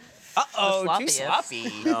away. Uh-oh, too sloppiest.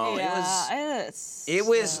 sloppy. No, Yeah, it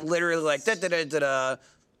was literally like da da da da da.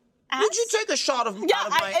 Would you take a shot of Yeah, out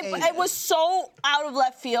of my anus? it was so out of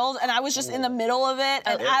left field, and I was just in the middle of it.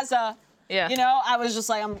 And as a, Yeah. you know, I was just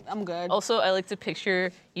like, I'm good. Also, I like to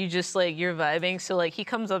picture you just like you're vibing. So like he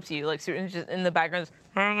comes up to you, like certain just in the background,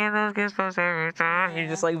 you're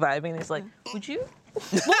just like vibing. And he's like, "Would you?" Well,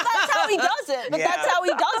 that's how he does it. But that's how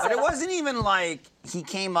he does But it. it wasn't even like he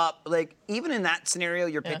came up, like, even in that scenario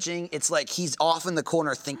you're pitching, it's like he's off in the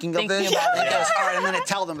corner thinking of Thinking it. about And it. goes, all right, I'm going to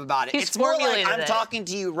tell them about it. He's It's more like formulated I'm it. talking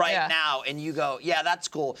to you right Yeah. now, and you go, yeah, that's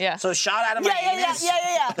cool. Yeah. So shot out of my anus.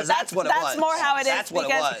 Yeah. Because that's what it was. That's more how it is. That's what it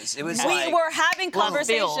because was. It was we like, were having Left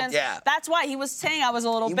field. conversations. Yeah. That's why he was saying I was a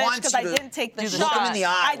little He bitch wants because you I to didn't take the look shot. him in the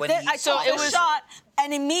eye when I he- So took it the was- shot,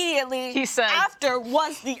 and immediately He said- after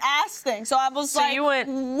was the ass thing. So I was like, you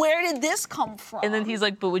went- where did this come from? And then he's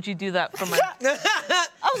like, "But would you do that for my?"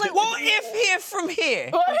 I was like, Well, if here from here.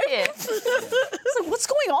 what? Yeah. I was like, what's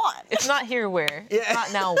going on? It's not here. Where? It's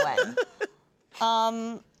not now. When?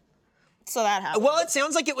 So that happened. Well, it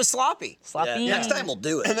sounds like it was sloppy. Sloppy. Next time we'll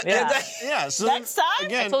do it. Yeah. Yeah. So Next time?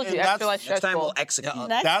 again, I told you, and extra that's, life Next stretch time we'll goal. execute.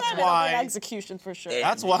 Next that's time it'll be why- an execution for sure.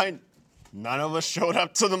 that's why none of us showed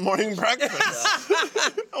up to the morning breakfast.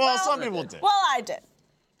 Well, some people did. Well, I did.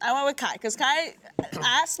 I went with Kai because Kai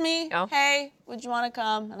asked me, Oh. "Hey, would you want to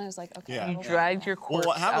come?" And I was like, "Okay." Yeah. You dragged your corpse.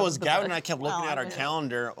 Well, what happened out was of the Gavin bed. and I kept looking Oh, at our I know.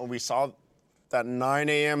 calendar and we saw that 9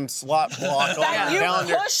 a.m. slot block on That the you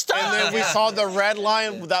calendar. pushed And then up. we saw the red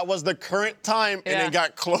line that was the current time, and Yeah. it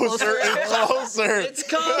got closer and closer. It's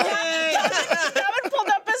coming! Gavin pulled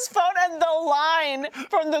up his phone and the line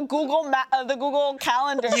from the Google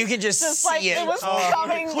Calendar. You can just see like it. it was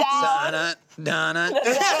coming down. Donna, Donna.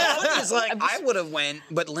 It's like I would have went,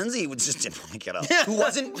 but Lindsay would just didn't want to get up. Who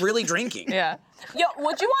wasn't really drinking. Yeah. Yo,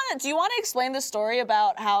 do you want to explain the story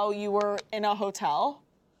about how you were in a hotel?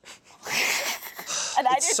 And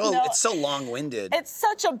I didn't know. It's so long-winded. It's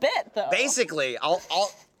such a bit though. Basically, I'll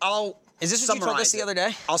Is this what you told us summarize the it. other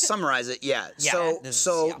day? I'll summarize it. Yeah. Yeah, So this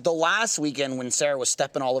is- yeah. the last weekend when Sarah was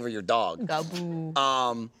stepping all over your dog,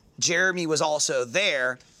 Jeremy was also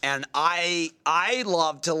there, and I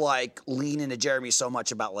love to like lean into Jeremy so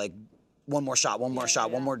much about like one more shot, one more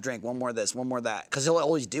shot, one more drink, one more this, one more that, because he'll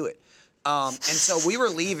always do it. And so we were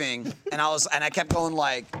leaving, and I kept going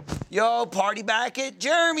like, "Yo, party back at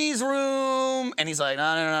Jeremy's room," and he's like, "No."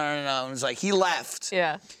 And it's like he left.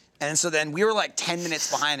 Yeah. And so then we were like 10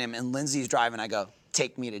 minutes behind him, and Lindsay's driving. I go,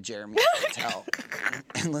 "Take me to Jeremy's hotel."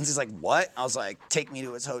 And Lindsay's like, "What?" I was like, "Take me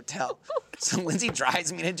to his hotel." So Lindsay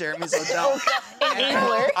drives me to Jeremy's hotel. And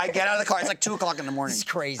I get out of the car. It's like 2 o'clock in the morning. It's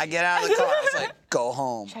crazy. I get out of the car. I was was like, go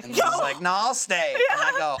home. And he's like, no, I'll stay. And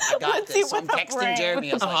I go, I got Lindsay this. So I'm with the texting brain.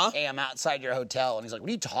 Jeremy. I was like, hey, I'm outside your hotel. And he's like, what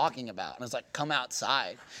are you talking about? And I was like, come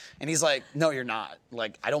outside. And he's like, no, you're not.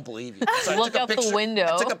 Like, I don't believe you. So Look out the window.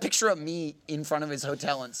 I took a picture of me in front of his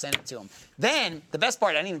hotel and sent it to him. Then, the best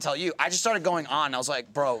part, I didn't even tell you, I just started going on. I was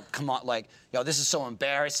like, bro, come on. Like, yo, this is so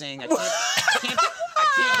embarrassing. I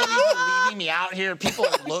can't believe you're leaving me out here. People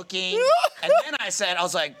are looking. And then I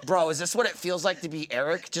was like, bro, is this what it feels like to be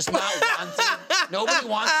Eric? Just not wanted. Nobody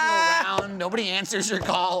wants you around. Nobody answers your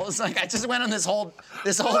calls. Like, I just went on this whole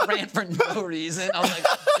rant for no reason. I was like,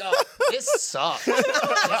 yo, this sucks. This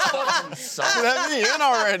fucking sucks. Let me in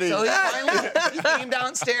already. So he came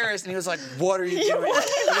downstairs and he was like, what are you doing?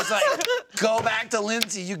 He was like, go back to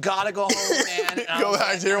Lindsay. You gotta go home, man. And I Go was back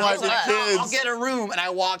like- to your and I was wife and like, "No, kids." I'll get a room. And I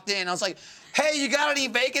walked in. I was like, hey, you got any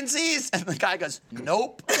vacancies? And the guy goes,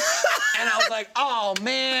 nope. And I was like, oh,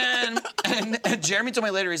 man. And Jeremy told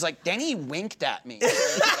me later, he's like, Danny winked at me. And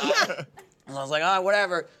I was like, oh,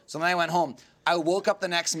 whatever. So then I went home. I woke up the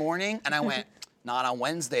next morning and I went, not on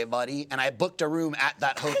Wednesday, buddy. And I booked a room at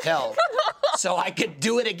that hotel so I could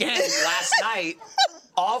do it again last night.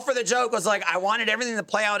 All for the joke was like, I wanted everything to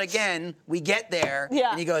play out again. We get there. Yeah.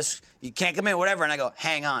 And he goes, you can't come in, whatever. And I go,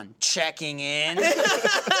 hang on, checking in.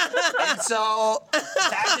 And so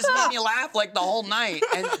that just made me laugh like the whole night.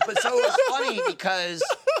 But so it was funny because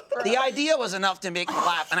the idea was enough to make me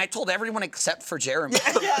laugh. And I told everyone except for Jeremy.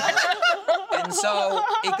 And so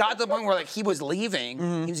it got to the point where like he was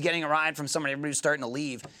leaving. He was getting a ride from somebody. Everybody was starting to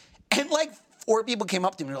leave. And like 4 people came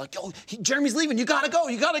up to me and were like, yo, Jeremy's leaving. You gotta go.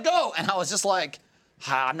 You gotta go. And I was just like,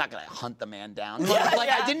 I'm not gonna hunt the man down.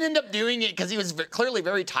 I didn't end up doing it because he was clearly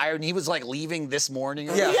very tired and he was like leaving this morning.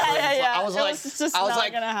 Yeah. I was It like, was just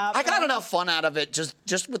not gonna happen. I got enough fun out of it just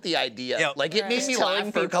with the idea. Yeah. Like it made me Telling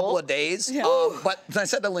laugh for a people. couple of days. Yeah. But I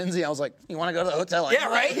said to Lindsay, I was like, you want to go to the hotel? Yeah,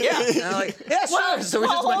 right? Yeah. And I'm like, yeah, sure. So we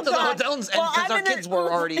just went to the hold on. hotel and Well, because I'm our in the- kids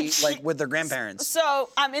were already like with their grandparents. So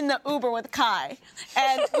I'm in the Uber with Kai,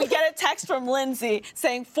 and we get a text from Lindsay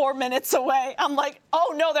saying 4 minutes away. I'm like,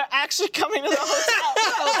 oh no, they're actually coming to the hotel.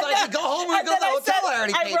 I was like, go home and And go to then the hotel. I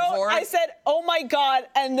already paid for it. I said, oh my God.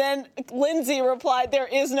 And then Lindsay replied, there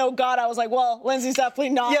is no God. I was like, well, Lindsay's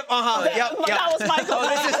definitely not. Yep, yep. That was Michael.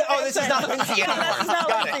 This is not Lindsay anymore. This is not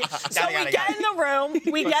Got Lindsay. it. So we get in the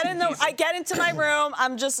room. I get into my room.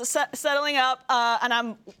 I'm just settling up, and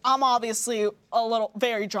I'm obviously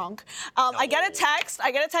very drunk. I get a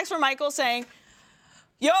text from Michael saying,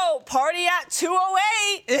 yo, party at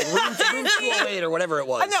 208. Room 208 or whatever it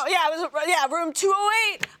was. No, yeah, it was room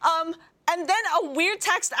 208. And then a weird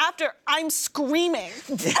text after, I'm screaming.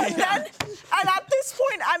 And at this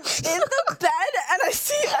point, I'm in the bed,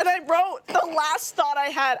 and I wrote the last thought I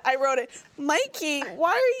had. I wrote it, Mikey,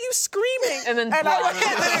 why are you screaming? And then I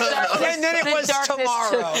And then it was darkness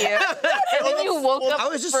tomorrow. took you. And then you woke up I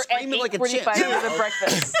was just for screaming like a chick. 8:45 for the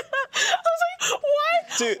breakfast. I was like,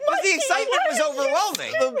 what? Dude, But Mikey, the excitement why was are you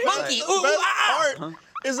overwhelming. screaming? Monkey, ooh, best ah. part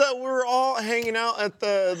is that we were all hanging out at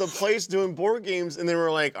the place doing board games, and they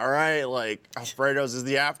were like, all right, like, Alfredo's is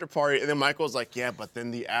the after party. And then Michael was like, yeah, but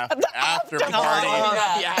then the after party. The after party.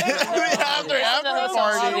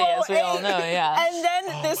 Obvious, we all know, yeah. And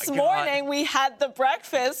then this morning we had the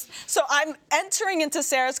breakfast. So I'm entering into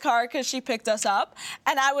Sarah's car because she picked us up,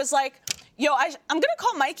 and I was like, yo, I'm gonna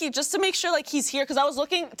call Mikey just to make sure like he's here because I was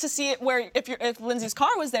looking to see it if Lindsay's car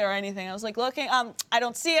was there or anything. I was like looking, I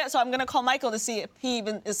don't see it, so I'm gonna call Michael to see if he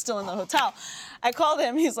even is still in the hotel. I called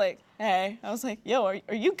him. He's like, hey. I was like, yo, are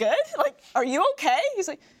you good? Like, are you okay? He's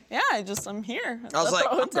like, yeah, I'm here. I was like,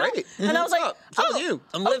 I'm great. And I was like, What's up? So are you?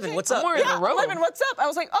 I'm living. What's up? We're in yeah, the room. I'm living. What's up? I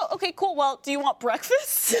was like, oh, okay, cool. Well, do you want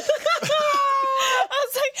breakfast? I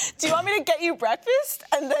was like, do you want me to get you breakfast?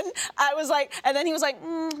 And then he was like,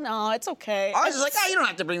 no, it's okay. I was just like, you don't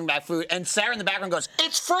have to bring me back food. And Sarah in the background goes,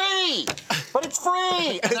 it's free, but it's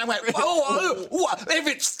free. And I went, if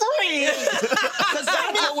it's free, because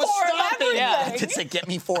that meal was Four of stopping. everything. I did say, get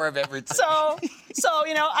me 4 of everything. So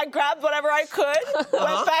I grabbed whatever I could,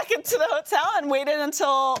 went back into the hotel, and waited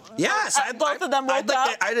until both of them woke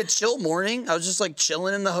up. I had a chill morning. I was just like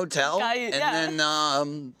chilling in the hotel, Yeah. and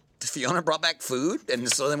then Fiona brought back food, and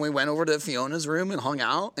so then we went over to Fiona's room and hung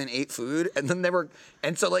out and ate food, and then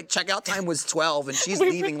so like checkout time was 12, and she's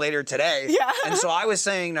leaving later today. Yeah. And so I was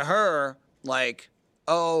saying to her like,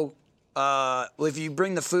 well, if you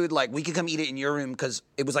bring the food, like we could come eat it in your room because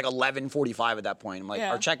it was like 11:45 at that point. I'm like,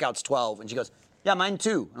 our checkout's 12, and she goes, yeah, mine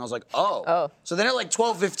too. And I was like, oh. So then at like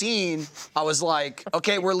 12:15, I was like,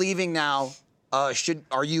 okay, we're leaving now. Are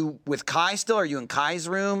you with Kai still? Are you in Kai's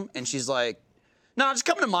room? And she's like, no, just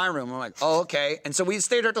come to my room. I'm like, oh, okay. And so we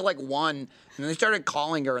stayed there till like 1, and then they started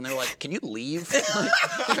calling her, and they're like, can you leave? They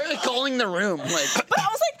started calling the room. Like, But I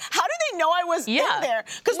was like, how did they know I was in there?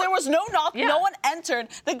 Because there was no knock, no one entered.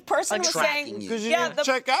 The person was saying, because you didn't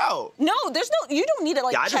check out. No, you don't need to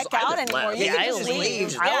like check out anymore. You Yeah, can I just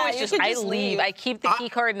leave. leave. I leave. I keep the key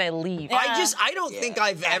card and I leave. I don't think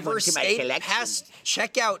I've ever to my stayed collection. past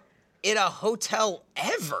checkout in a hotel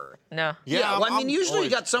ever. No. yeah, well, I mean, I'm usually you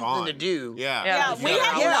always got something gone. to do. Yeah. Yeah, we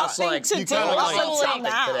had nothing like, to you do kinda like- until topic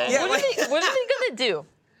now. today. Yeah, What are they gonna do?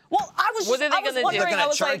 Well, I was What are they I was gonna do? wondering, They're gonna I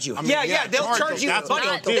was charge like, you. Yeah, they'll charge you. That's what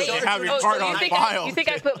money. they'll do. They have your card on file. You think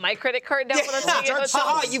I put my credit card down when I'm staying at hotels?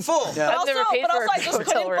 Haha, you fool. I've never paid but for also I a just hotel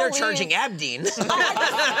couldn't room. They're believe- charging Abdeen.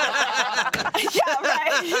 Yeah,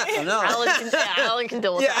 right. No. Alan can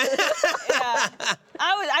deal with that. Yeah.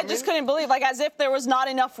 I just couldn't believe, like, as if there was not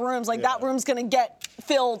enough rooms. Like, that room's gonna get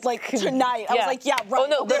filled, like, tonight. I was like, yeah, right. Oh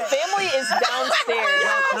no, the family is downstairs.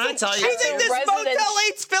 Can I tell you? You think this Resident- Motel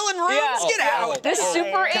 8's filling rooms? Yeah. Get out. This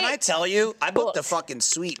Super 8. Can I tell you? I booked a fucking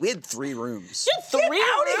suite. We had 3 rooms. Three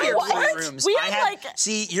out of here. rooms? Three What? rooms. We I had, had like,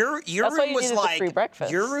 see your That's why room you was needed the free like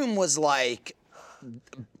breakfast. your room was like.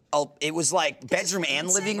 Oh, it was like bedroom and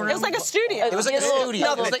living room. it was like a studio. It was like a studio.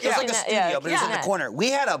 No, It was like a yeah. studio, but it was in the Yeah. corner. We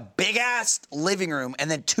had a big ass living room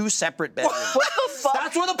and then 2 separate bedrooms. What the fuck?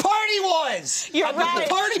 That's where the party was. You're I booked right.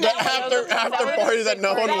 the party. The man. after party that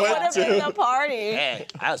no one that would went have been to. the party. Hey,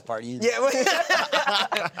 I was partying.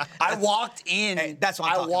 Yeah. I walked in. Hey, that's what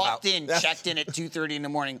I'm I talking walked about. in, checked in at 2:30 in the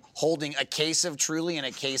morning, holding a case of Truly and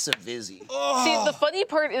a case of Vizzy. See, the funny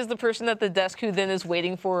part is the person at the desk who then is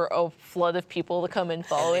waiting for a flood of people to come in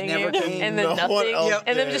following never you, came. and then No one nothing, else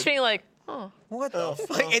and them did. just being like, What the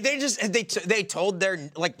fuck? And they told their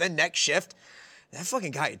like the next shift. That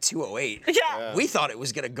fucking guy at 208. Yeah. We thought it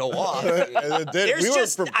was gonna go off. And it did. There's We were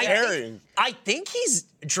just preparing. I think he's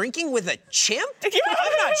drinking with a chimp. I'm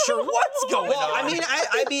not sure what's going Well, on.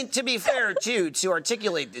 I mean, to be fair, too, to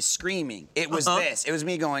articulate the screaming, it was this. It was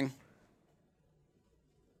me going.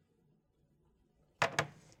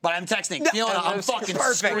 But I'm texting, Fiona, I'm fucking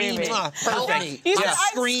Perfect. screaming. Perfect. Help me. You said, I'm I'm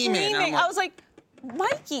screaming. And I'm I was like,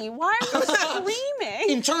 Mikey, why are you screaming?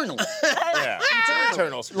 internal. Yeah.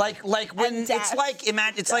 Internal. Like when And it's like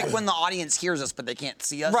it's like when the audience hears us but they can't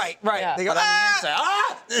see us. right. Yeah. They go, But on the "Ah!"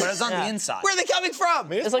 inside, but it's on the inside. Where are they coming from? I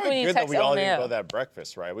mean, it's It's like probably when you good that text we all didn't LMAO. go to that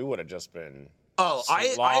breakfast, right? We would have just been. Oh, I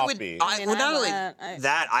would. sloppy. Well, not only went.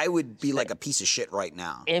 that, I would be like a piece of shit right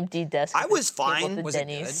now. empty desk. I at was the table fine. at the Was it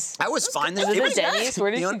Denny's. I was fine. Was it It the Denny's? Where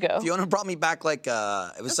did Fiona, you go? Fiona brought me back like it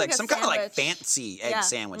was like like a some kind of like sandwich. fancy egg Yeah.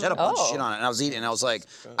 sandwich. It had a bunch of Oh. shit on it, and I was eating. And I was like,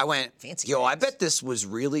 I went, Fancy yo, I eggs. bet this was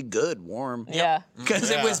really good, warm. Yeah. Because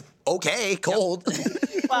it Yeah. was okay, cold.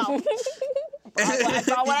 Wow. I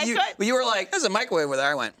brought what I could. you were like, there's a microwave over there.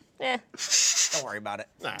 I went, Eh. Don't worry about it.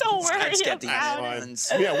 Don't worry. I just got these about it.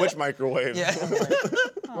 ones. Yeah, which microwave? Yeah.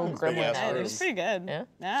 Little gremlin ass It room. was pretty good. Yeah.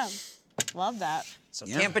 Yeah. Love that. So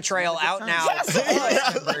Yeah. Camp Betrayal out now.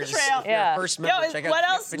 Betrayal. Yeah. First Yo, member, check out what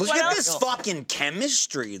Camp else? Look What at else? this fucking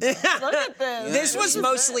chemistry. though. Look at this. This was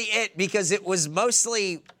mostly it because it was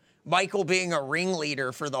mostly Michael being a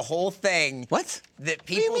ringleader for the whole thing. What? That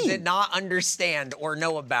do you people mean? did not understand or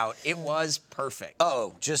know about. It was perfect.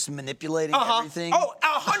 Oh, just manipulating everything? Oh,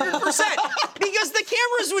 100%. Because the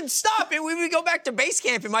cameras would stop and we would go back to base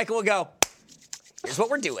camp and Michael would go, here's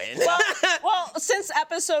what we're doing. Well, since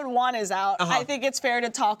episode 1 is out, I think it's fair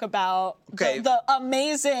to talk about Okay. the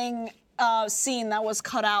amazing scene that was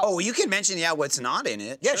cut out. Oh, you can mention, what's not in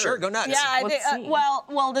it. Yeah, sure, go nuts. Yeah, I What think.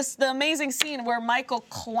 scene? The amazing scene where Michael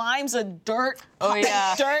climbs a dirt. Oh,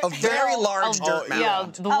 yeah. dirt A very hill. large dirt mound. Yeah,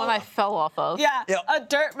 the one I fell off of. Yeah, Yep. a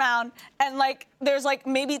dirt mound, and like there's like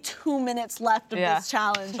maybe 2 minutes left of Yeah. this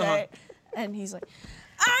challenge, right? And he's like,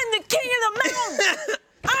 "I'm the king of the mountain.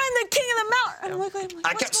 I'm the king of the mountain." And I'm like,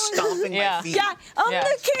 I "What's kept going on?" stomping Yeah. my feet. Yeah, I'm Yeah.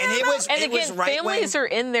 the king And of it the was- mountain. And It again, right families when- are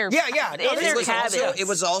in their Yeah, no, in this their It was, also, cabins. it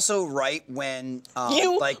was also right when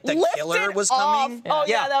You like the lifted killer was off. coming. Oh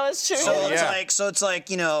Yeah. yeah, that was true. So yeah. it's like,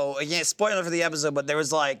 again, spoiler for the episode, but there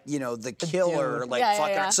was like, the killer, like Yeah, yeah,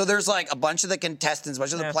 fucking. yeah. So there's like a bunch of the contestants, a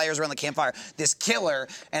bunch of the players around the campfire, this killer,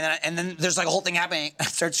 and then there's like a whole thing happening. I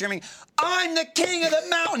start screaming, "I'm the king of the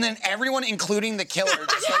mountain!" And everyone, including the killer,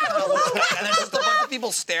 just like kind of looks back, and there's just a bunch of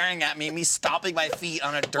people staring at me stomping my feet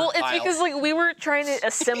on a dirt Well, it's pile. because like we were trying to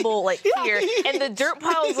assemble like here, and the dirt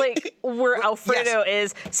pile's like where Alfredo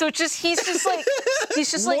is. So he's just like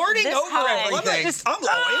Lording this over high. everything. Just, I'm low.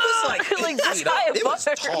 It was like, like 8 this feet up. high It was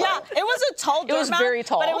above. tall. Yeah, it was a tall dirt was mound, very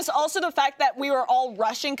tall. But it was also the fact that we were all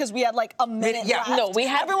rushing because we had like a minute Yeah. left. No, we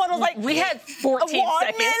had- everyone was like we had 14 1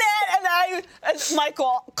 seconds. minute, and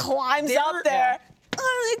Michael climbs up there.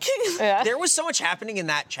 Yeah. There was so much happening in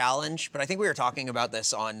that challenge, but I think we were talking about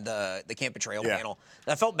this on the Camp Betrayal panel.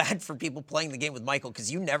 I felt bad for people playing the game with Michael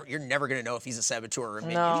because you're never gonna know if he's a saboteur or a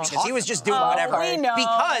minion No. because he was just doing whatever. we know.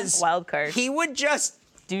 Because Wild card. he would just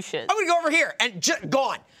Do shit. I'm gonna go over here and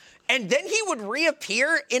gone. And then he would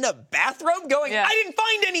reappear in a bathrobe going, Yeah. I didn't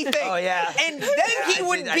find anything. Oh, yeah. And then he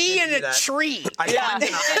would be in a tree. I climbed in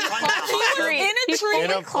a tree. In a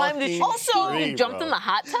tree. He climbed a tree. Also, he tree, jumped bro. in the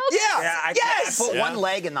hot tub? Yeah, I Yes. put one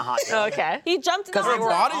leg in the hot tub. Okay. he jumped in the Because hot they were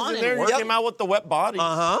tub. Bodies on in there, and you came out with the wet body.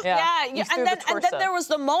 Yeah, You threw and then the torso. there was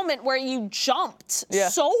the moment where you jumped Yeah.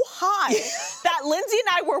 so high that Lindsay and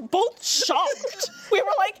I were both shocked. We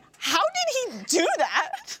were like, how did he do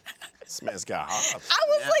that? This man's got hot.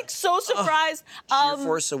 I was like so surprised. Your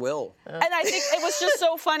force of will. And I think it was just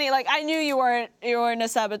so funny. Like I knew you weren't a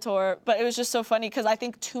saboteur, but it was just so funny because I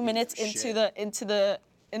think 2 minutes into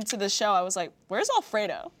the show, I was like, "Where's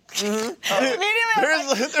Alfredo?" Immediately, I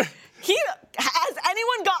was like, has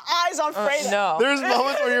anyone got eyes on Fredo? No. There's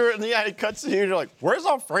moments where it cuts to you and you're like, where's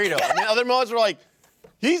Alfredo? And then other moments were like,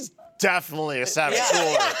 he's definitely a saboteur.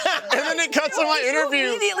 And then it cuts on my You interview.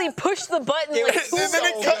 immediately pushed the button like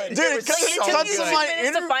And then it cuts on my minutes to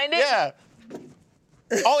interview. find it? Yeah.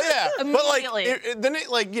 Oh yeah, but like Immediately. then it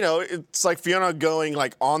like it's like Fiona going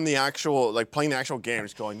like on the actual like playing the actual game,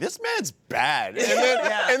 just going this man's bad,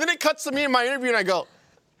 and then it cuts to me in my interview and I go,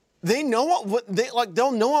 they know what they like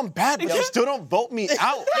they'll know I'm bad, but they still don't vote me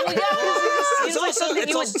out. It's like something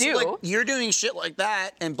you would do. Like, you're doing shit like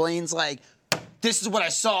that, and Blaine's like, this is what I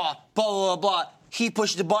saw, blah, blah, blah, blah. He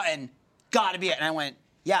pushed the button, gotta be it. And I went,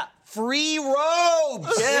 yeah, free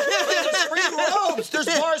robes. There's free robes. There's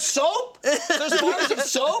bar soap. There's bars of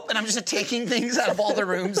soap. And I'm just taking things out of all the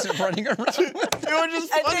rooms and running around. It was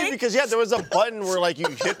just funny because there was a button where like you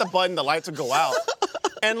hit the button, the lights would go out.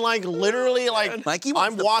 And like literally like he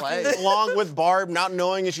wants I'm to walking play. along with Barb, not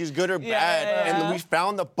knowing if she's good or bad. And we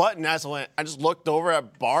found the button. I just looked over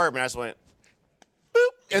at Barb and I just went, boop,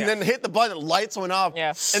 and then hit the button, lights went off.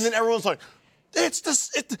 Yeah. And then everyone's like, there's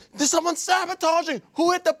someone sabotaging.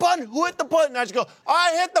 Who hit the button? Who hit the button? I just go,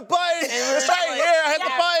 I hit the button. It's right here. I hit the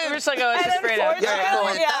button. We're just like, oh, it's just straight up.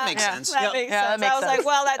 That makes sense. That makes Yeah, that sense. makes I was like, sense.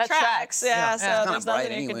 well, that That tracks. tracks. Yeah, so It's there's not right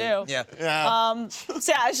nothing you can anyway. do. Yeah. Yeah.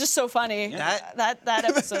 So yeah, it's just so funny. That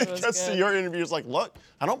episode was Cuts to good. your interview. It's like, look,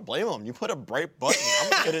 I don't blame him. You put a bright button. I'm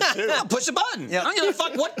gonna get it too. Yeah, push the button. I don't give a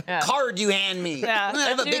fuck what card you hand me. Yeah. I'm gonna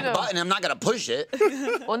have a big Dude, button. I'm not gonna push it.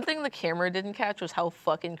 One thing the camera didn't catch was how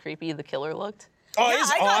fucking creepy the killer looked. Oh, Yeah,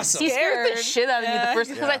 he's I got awesome. He scared the Scared. shit out of me the first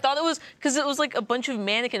because Yeah. I thought it was like a bunch of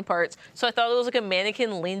mannequin parts. So I thought it was like a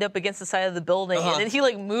mannequin leaned up against the side of the building, and then he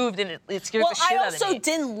like moved and it scared Well, the shit I out of also me.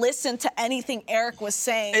 didn't listen to anything Eric was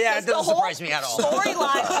saying. Yeah, 'cause it doesn't the whole surprise me at all.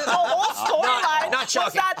 Storyline, the whole storyline not was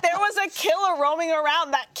shocking. that there was a killer roaming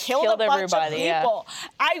around that killed a bunch everybody, of yeah. people.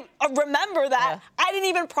 I remember that. Yeah. I didn't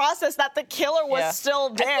even process that the killer was Yeah. still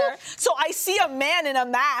there. So I see a man in a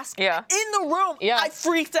mask Yeah. in the room. Yeah. I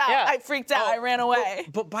freaked out. Yeah. I freaked out. I ran away.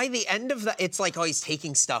 But by the end of that, it's like, oh, he's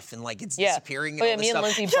taking stuff and like it's Yeah. disappearing and Oh, yeah, all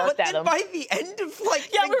this me and stuff. Lindsay barked but at then him. by the end of like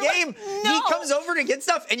Yeah, the we were like, game, no. he comes over to get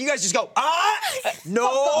stuff and you guys just go, no,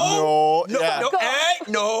 No, no, yeah. no,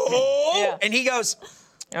 no. Yeah. And he goes,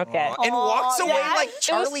 Okay. and walks away yeah. like It was-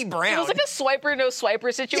 Charlie Brown. It was like a swiper, no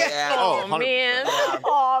swiper situation. Yeah. Oh, Oh, 100%. man.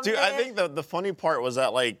 Oh, Dude, I man. think the funny part was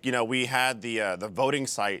that like we had the voting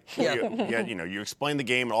site. Yeah. We had, you explained the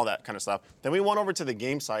game and all that kind of stuff. Then we went over to the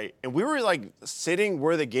game site and we were like sitting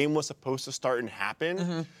where the game was supposed to start and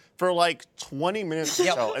happen. For like 20 minutes or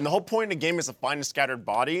so. And the whole point of the game is to find scattered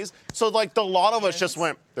bodies. So like a lot of us just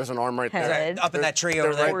went, there's an arm right there. Head. up in that tree They're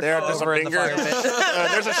over there. right there. There's a over in the finger.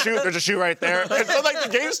 fire pit. There's a shoe right there. And so like the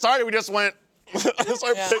game started, we just went,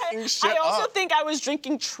 started picking shit I also up. think I was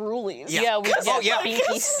drinking Trulies. Yeah, we Oh, yeah.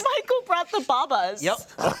 Binkies. Michael brought the babas. Yep.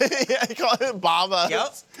 Yeah, he called it Baba.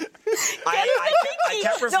 Yep. I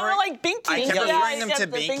kept No, referring. we're like Binkies. I kept Yeah, referring you them get to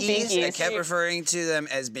the Binkies. I Binkies. kept referring to them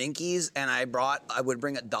as Binkies, and I would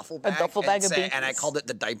bring a duffel bag. duffel bag of and I Binkies. called it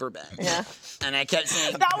the diaper bag. Yeah. And I kept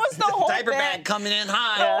saying, That was the whole diaper bit. bag coming in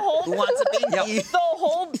hot. The whole Who wants a Binky? The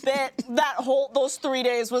whole bit, those 3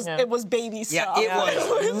 days was Yeah. it was baby stuff. Yeah, it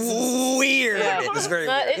was weird. Yeah. It was very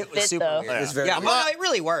But weird. it was fit, super though. weird. It was very Yeah, weird. well, it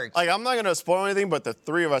really worked. Like, I'm not going to spoil anything, but the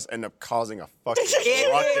three of us end up causing a fucking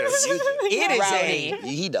ruckus. It is Rowdy. a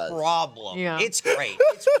He does. problem. Yeah. It's great.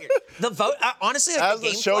 It's weird. The vote, honestly, like, As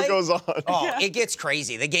the show gameplay- goes on. Oh, it gets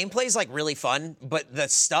crazy. The gameplay is like really fun, but the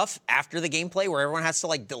stuff after the gameplay where everyone has to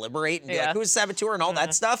like deliberate and be Yeah. like, who's saboteur and all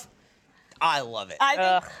that stuff, I love it.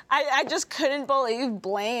 I just couldn't believe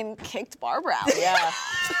Blaine kicked Barbara out. Yeah.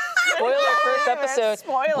 Spoiler first episode.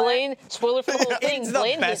 Spoiler. Blaine, spoiler for the whole thing. It's the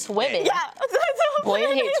Blaine best hates women. Yeah.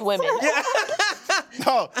 Blaine hates women.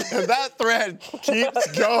 No, and that thread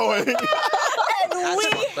keeps going. And we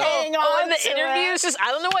hang on in the to interviews, it. just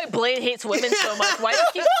I don't know why Blaine hates women so much. Why does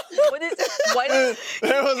he? Why does?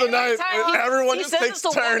 There was a night everyone he just says takes it's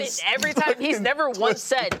a woman turns. every time. He's never once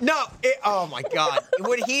said. No, oh my God.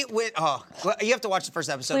 Well, you have to watch the first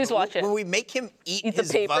episode. Please watch it. When we make him eat Eat the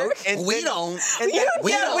his paper? vote. And We then- don't. And then,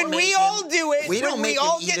 We don't when make we him- all do it, we don't when make we him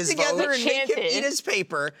all eat get his together vote. and make him Chant it. eat his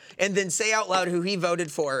paper and then say out loud who he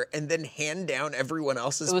voted for and then hand down everyone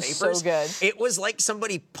else's It was so papers. good. It was like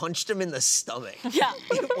somebody punched him in the stomach. Yeah.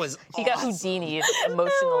 It was He got awesome. Houdini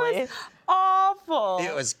emotionally. Awful.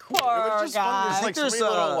 It was cool. Poor It was just fun. guy. There's like so many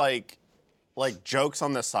little like jokes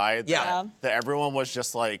on the side Yeah. that everyone was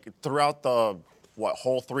just like throughout the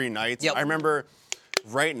whole 3 nights. Yep. I remember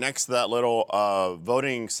right next to that little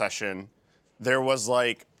voting session,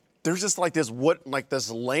 there's just like this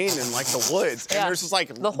this lane in like the woods, and Yeah. there's just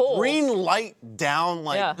like The hole. green light down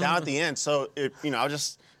Yeah. down at the end. So if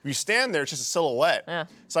you stand there, it's just a silhouette. Yeah.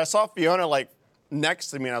 So I saw Fiona like next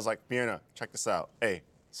to me, and I was like, Fiona, check this out. Hey,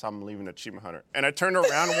 so I'm leaving Achievement Hunter, and I turned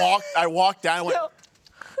around, walked down, and went.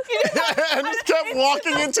 And just kept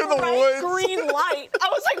walking into the woods. Green light. I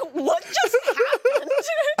was like, what just happened?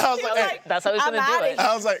 I was like, hey. That's how he's I'm gonna do outta it.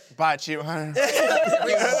 I was like, bye, Achievement Hunter.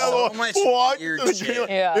 So much Walked weird to the shit.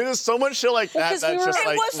 Achievement- Yeah. There's so much shit like that. 'cause That's we were- just it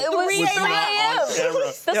like was 3 not on a.m. camera.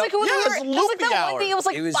 That's like when Yeah, we it's were. That's like loopy that hour. one thing. It was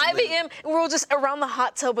like It was 5 lit. a.m. and we were all just around the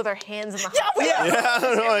hot tub with our hands in the hot tub. Yeah. Yeah,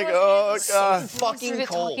 I'm like, oh god. Fucking We were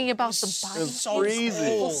cold. talking about the body It's freezing.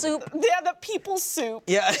 people soup. Yeah, the people soup.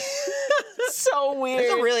 Yeah. So weird.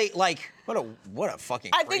 It's a really what a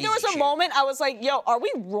fucking. I think there was crazy a shit. moment I was like, yo, are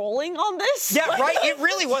we rolling on this? Yeah, right. It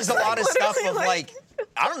really was a lot of stuff of Literally, like.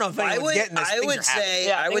 I don't know if I anyone's would, getting this. I Things would are happening. say,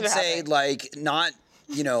 Yeah, I would things are say, happening. like, not,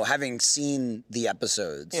 having seen the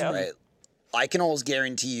episodes, Yeah. right? I can almost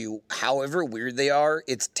guarantee you, however weird they are,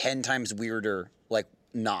 it's 10 times weirder, like,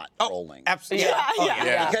 not rolling. Absolutely. Yeah, Oh,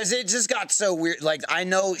 yeah. Because it just got so weird. Like, I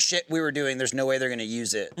know shit we were doing, there's no way they're gonna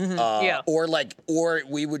use it. Yeah. Or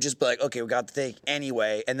we would just be like, okay, we got the take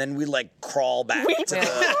anyway, and then we'd like crawl back to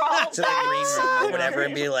the green room or whatever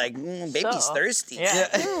and be like, baby's So, thirsty. yeah.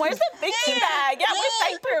 Where's the baking bag? Yeah,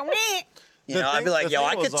 where's diaper? Me. I'd be like, the yo, thing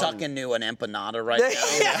I could was, tuck into an empanada right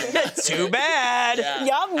now. Too bad. Yeah.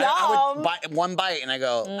 Yum, I would yum. bite one bite and I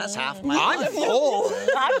go, that's half my I'm life. full. The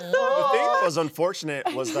thing that was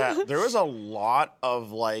unfortunate was that there was a lot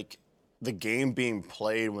of like the game being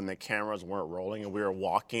played when the cameras weren't rolling and we were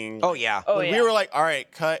walking. Oh yeah. Oh, When yeah. we were like, all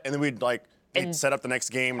right, cut, and then we'd And set up the next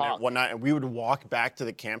game talk. and whatnot, and we would walk back to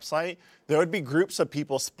the campsite. There would be groups of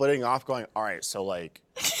people splitting off, going, all right, so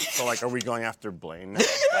are we going after Blaine?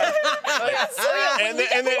 And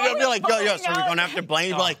then they'll be like, yo, so we're going after Blaine?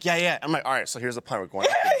 You'll be like, yeah. I'm like, all right, so here's the plan. We're going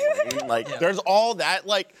after Blaine. Like, there's all that,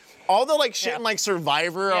 like, all the like shit in like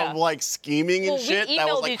Survivor Yeah. of like scheming and Well, shit we that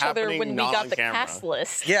was emailed like each other happening when we not got on the camera. cast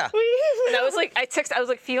list. Yeah. And I was like, I was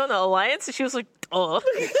like, Fiona Alliance, and she was like, oh.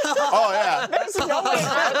 Oh yeah.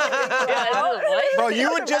 Yeah, what? Bro,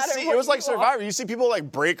 you would just see, it was like Survivor. You see people like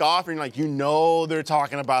break off and you're like, they're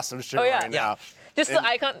talking about some shit Oh, yeah. right now. Just the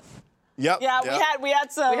icon. Yep. Yeah, yep. we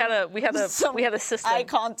had some. We had a system. eye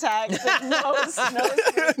contact,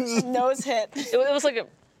 nose hit. It was like a.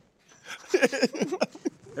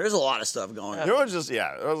 There's a lot of stuff going on. There was just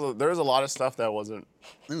there was a lot of stuff that wasn't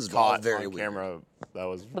This is all caught very on weird. camera. That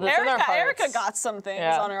was But it's in our Erica hearts. got some things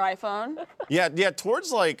Yeah. on her iPhone. yeah.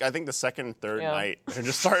 Towards like I think the second and third Yeah. night, they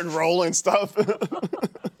just started rolling stuff.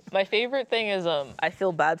 My favorite thing is I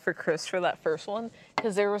feel bad for Chris for that first one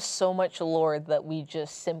because there was so much lore that we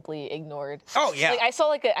just simply ignored. Oh yeah. Like I saw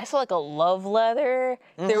like a love letter.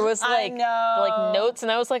 There was I like know. notes,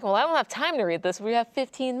 and I was like, well, I don't have time to read this. We have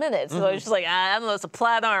 15 minutes, so I was just like, I don't know, it's a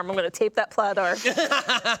plaid arm. I'm gonna tape that plaid arm.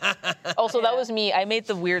 Also, that was me. I made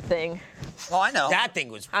the weird thing. Oh, I know. that thing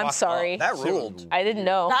was. I'm fucked sorry. up. That ruled. I didn't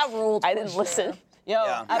know. That ruled. I for didn't sure. listen. Yo,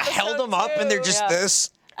 Yeah. I held them up and they're just Yeah. this.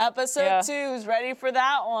 Episode Yeah. 2's ready for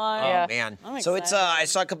that one. Yeah. Oh man. I'm So it's excited. I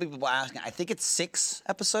saw a couple people asking. I think it's 6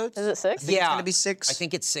 episodes. Is it 6? I think it's gonna be 6. I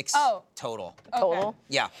think it's 6 Oh. total. Total?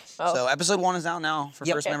 Yeah. So episode 1 is out now for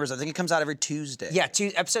Yep. first members. I think it comes out every Tuesday. Yeah.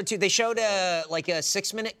 Episode 2. They showed like a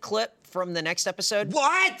 6-minute clip from the next episode.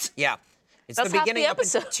 What? Yeah. It's That's the half the beginning up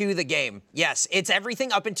episode. into the game. Yes, it's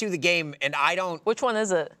everything up into the game, and I don't. Which one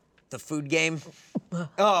is it? The food game.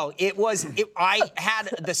 Oh, I had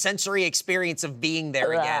the sensory experience of being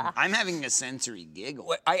there again. I'm having a sensory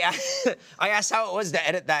giggle. I asked how it was to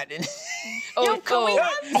edit that. And Oh, can we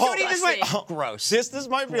have- Jody just went, gross. This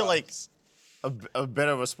might be like a bit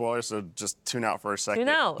of a spoiler, so just tune out for a second. Tune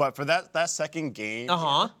out. But for that second game,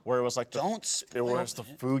 where it was like Don't it was the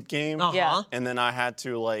food game. Yeah. And then I had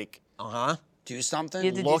to like do something. You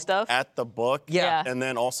had to do look stuff? at the book, Yeah. and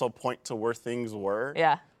then also point to where things were.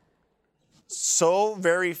 Yeah. So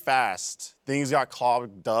very fast, things got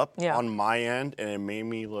clogged up Yeah. on my end, and it made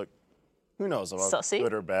me look, who knows if Sussy?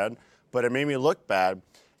 good or bad, but it made me look bad.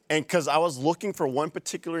 And because I was looking for one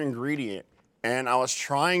particular ingredient, and I was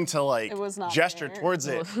trying to like It was not gesture there. towards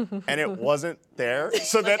it, and it wasn't there.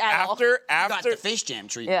 So then at all. You got after, the fish jam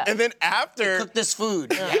treatment. Yeah. and then after, Cook this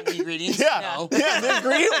food. You have the ingredients? yeah, No. the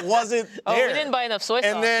ingredient wasn't Oh, there. we didn't buy enough soy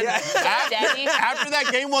sauce. And then Daddy. after that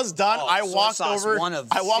game was done, Oh, I soy walked sauce, over. one of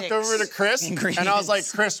I walked 6 over to Chris, and I was like,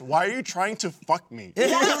 ingredients. "Chris, why are you trying to fuck me?"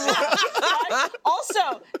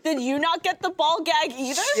 Also, did you not get the ball gag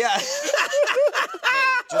either? Yeah.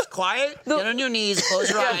 Just quiet. Get on your knees. Close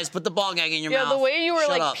your eyes. Put the ball gag in your Yeah, mouth. the way you were Shut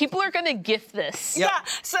like, up. people are gonna gift this. Yeah.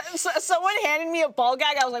 So someone handed me a ball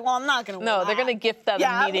gag. I was like, well, I'm not gonna. No, wear they're that. gonna gift that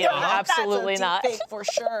Yeah, I'm immediately. gonna- that's a Absolutely deep not. fake for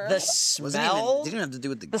sure. The Wasn't even, smell. didn't have to do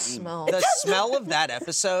with the game. Smell. The smell of that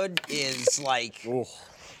episode is like.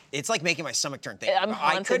 It's like making my stomach turn. I'm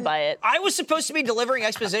haunted by it. I was supposed to be delivering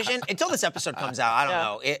exposition until this episode comes out. I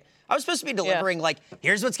don't Yeah. know. I was supposed to be delivering like,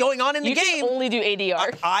 here's what's going on in the You game. can only do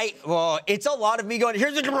ADR. Well, it's a lot of me going,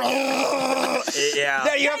 here's the. Yeah.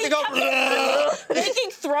 Then you have to go.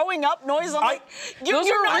 making throwing up noise. I'm like, Those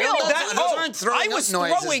you're are not real. gonna- Those aren't throwing I was up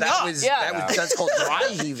noises. throwing that up. Was, Yeah. that's called dry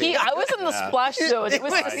heaving. I was in the splash zone. It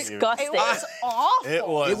was Dry heaving. disgusting. It was awful. It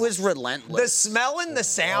was. It was The relentless. smell and the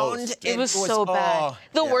sound. It was so bad. oh.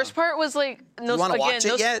 The worst part was like, no, You wanna again, watch it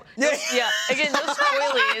no, yet? Yeah, again, no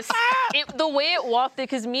spoilies. The way it walked it,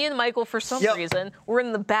 because me and Michael, for some Yep. reason, were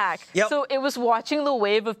in the back. Yep. So it was watching the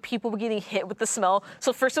wave of people getting hit with the smell.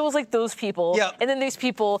 So first it was like those people, Yep. and then these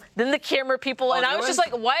people, then the camera people, and there I was just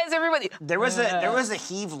was- like, why is everybody? There was a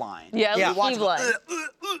heave line. Yeah, Yeah. it was heave line.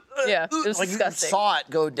 Yeah, it was Like you disgusting. saw it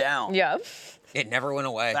go down. Yeah. It never went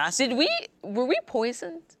away. Were we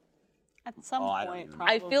poisoned? At some I don't point, know.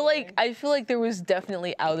 probably. I feel like there was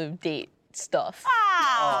definitely out of date stuff.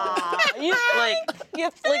 You, Like, you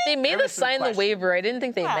like they made There us was some sign the question. waiver. I didn't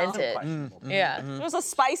think they Yeah. meant it. Yeah. There was a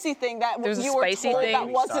spicy thing that There was a you were spicy told thing. that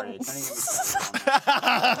We wasn't.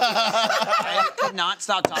 I could not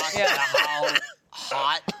stop talking about how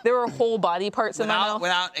hot. There were whole body parts in my mouth.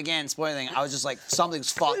 Without again spoiling, I was just like,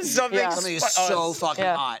 something's fucking. Something's Something is so fucking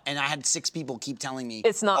Yeah. hot, and I had 6 people keep telling me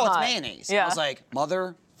It's not oh, hot. it's mayonnaise. Yeah. I was like,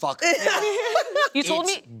 motherfucker. You told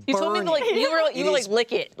It's me. You told me to like. You were It like is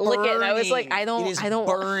lick it, and I was like, burning. I don't. It is I don't.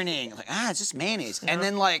 burning. Like it's just mayonnaise. And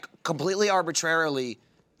then like completely arbitrarily,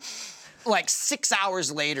 like 6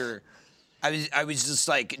 hours later, I was just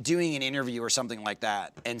like doing an interview or something like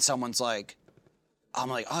that, and someone's like, I'm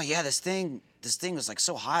like, oh yeah, this thing was like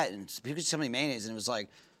so hot, and people just tell me mayonnaise, and it was like.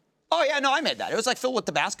 Oh yeah, no, I made that. It was like filled with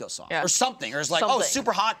Tabasco sauce Yeah. or something. Or it was like, oh, Something.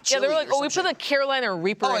 super hot Yeah, chili. they were like, or oh, we some put a shit. Carolina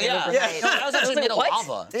Reaper Oh in it yeah, overnight. No, that was actually like, made of what?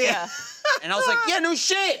 lava. Yeah. And I was like, yeah, no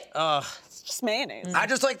shit. It's just mayonnaise. I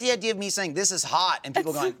just like the idea of me saying this is hot, and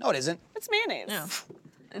people going, no, it isn't. It's mayonnaise. Yeah.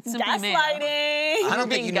 It's simply mayo. Gaslighting. I don't think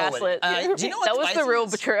being you know gaslit. what. Do you know what That was the spicy real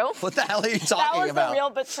is? betrayal. What the hell are you That talking was about? the real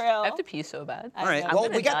betrayal. I have to pee so bad. All right, I'm well,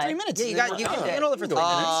 gonna we got die. 3 minutes. Yeah, you got you can hold it for 3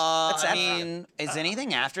 minutes. That's I it. mean, is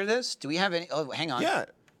anything after this? Do we have any? Oh, hang on. Yeah,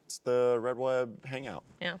 it's the Red Web Hangout.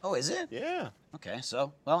 Yeah. Oh, is it? Yeah. Okay,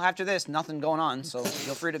 so well, after this, nothing going on, so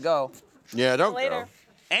feel free to go. Yeah, don't Later. go.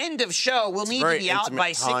 End of show. We'll need to very be out intimate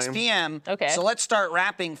by 6 time. p.m. Okay. So let's start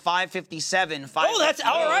wrapping 5:57. Oh, that's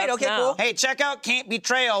all right. Okay, cool. Hey, check out Can't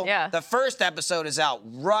Betrayal. Yeah. The first episode is out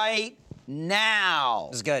right now.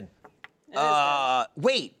 This is good.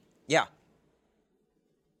 Wait. Yeah.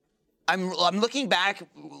 I'm looking back.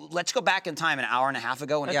 Let's go back in time an hour and a half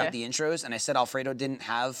ago when I Okay. did the intros, and I said Alfredo didn't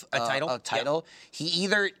have A title? A title. He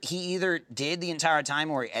either did the entire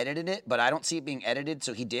time or he edited it, but I don't see it being edited,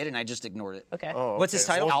 so he did, and I just ignored it. Okay. Oh, What's his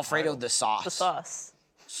okay. title? So- Alfredo the sauce. The sauce.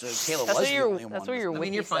 So Kayla That's was what the only your. one. That's what your I mean,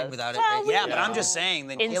 wiki you're fine says. without it. Well, right? we Yeah, but know. I'm just saying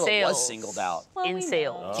that In Kayla sales. was singled out. Well, In we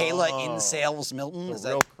sales. know. Kayla in sales, Milton. The Is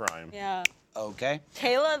real that crime. Yeah. okay?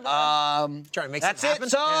 Kayla. Trying to make That's something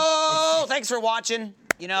it. happen. So thanks for watching.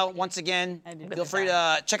 You know, once again, did feel free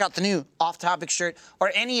to check out the new off-topic shirt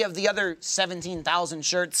or any of the other 17,000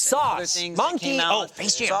 shirts. and other Sauce, things that Monkey. came out. Oh,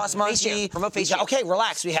 Face Jam. Sauce Face Monkey. Jam. Promote Face We got- Jam. Okay,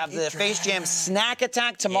 relax. We have the Face Jam Snack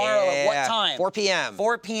Attack tomorrow at what Yeah, time? 4 p.m.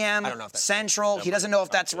 4 p.m. I don't know if that's Central. He doesn't know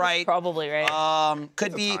if that's right. Probably right.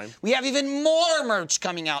 Could be. time. We have even more merch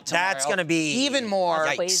coming out tomorrow. That's gonna be even more.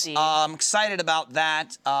 Yikes. Crazy. Excited about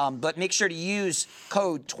that. But make sure to use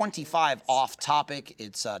code 25 off topic.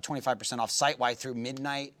 It's 25% off site-wide through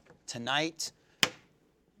midnight tonight.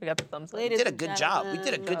 We got the thumbs up. Ladies did a and good job. We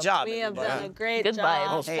did a good job. We have done a everybody. great Good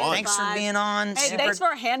job. vibes. Hey, fun. thanks for being on. Hey, thanks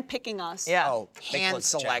for hand-picking us. Yeah. Oh, hand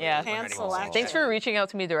select. Yeah. Hand select. Thanks for reaching out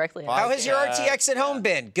to me directly. How has your RTX at home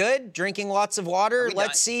been? Good? Drinking lots of water? we Let's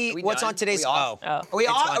done? see Are we what's done? on today's. We off? Oh. Are we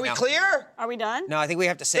It's on? gone Are we now. clear? Are we done? No, I think we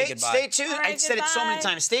have to say goodbye. Stay tuned. All right, I said it so many goodbye.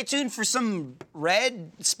 times. Stay tuned for some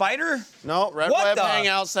red spider. No, Red What Web the?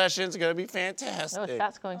 Hangout session's gonna be Oh, fantastic.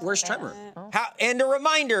 chat's going. Where's fast. Trevor? And a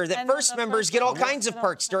reminder that And First the members first get all member. kinds of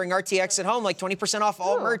perks during RTX at home, like 20% off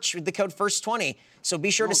all merch with the code FIRST20. So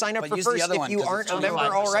be sure to sign up but for use the First other if one, you 'cause aren't it's a member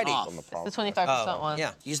 25% already. off. The 25% one.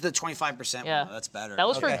 Yeah. Use the 25% Yeah. one. That's better. That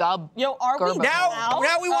was for Okay. Gob. Yo, are we Garbo. Now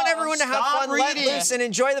we want everyone to have stop fun, let reading. loose, and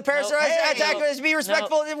enjoy the Parasite Hey. Attackers. Be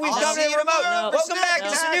respectful. We've I'll done see it you remote. tomorrow. Welcome back.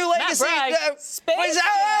 This is a new Matt legacy. Bragg. What is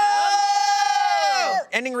that? Oh!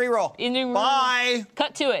 Ending reroll. Ending Bye.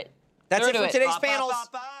 Cut to it. That's Throw it to for today's Ba, ba, panels.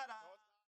 ba, ba.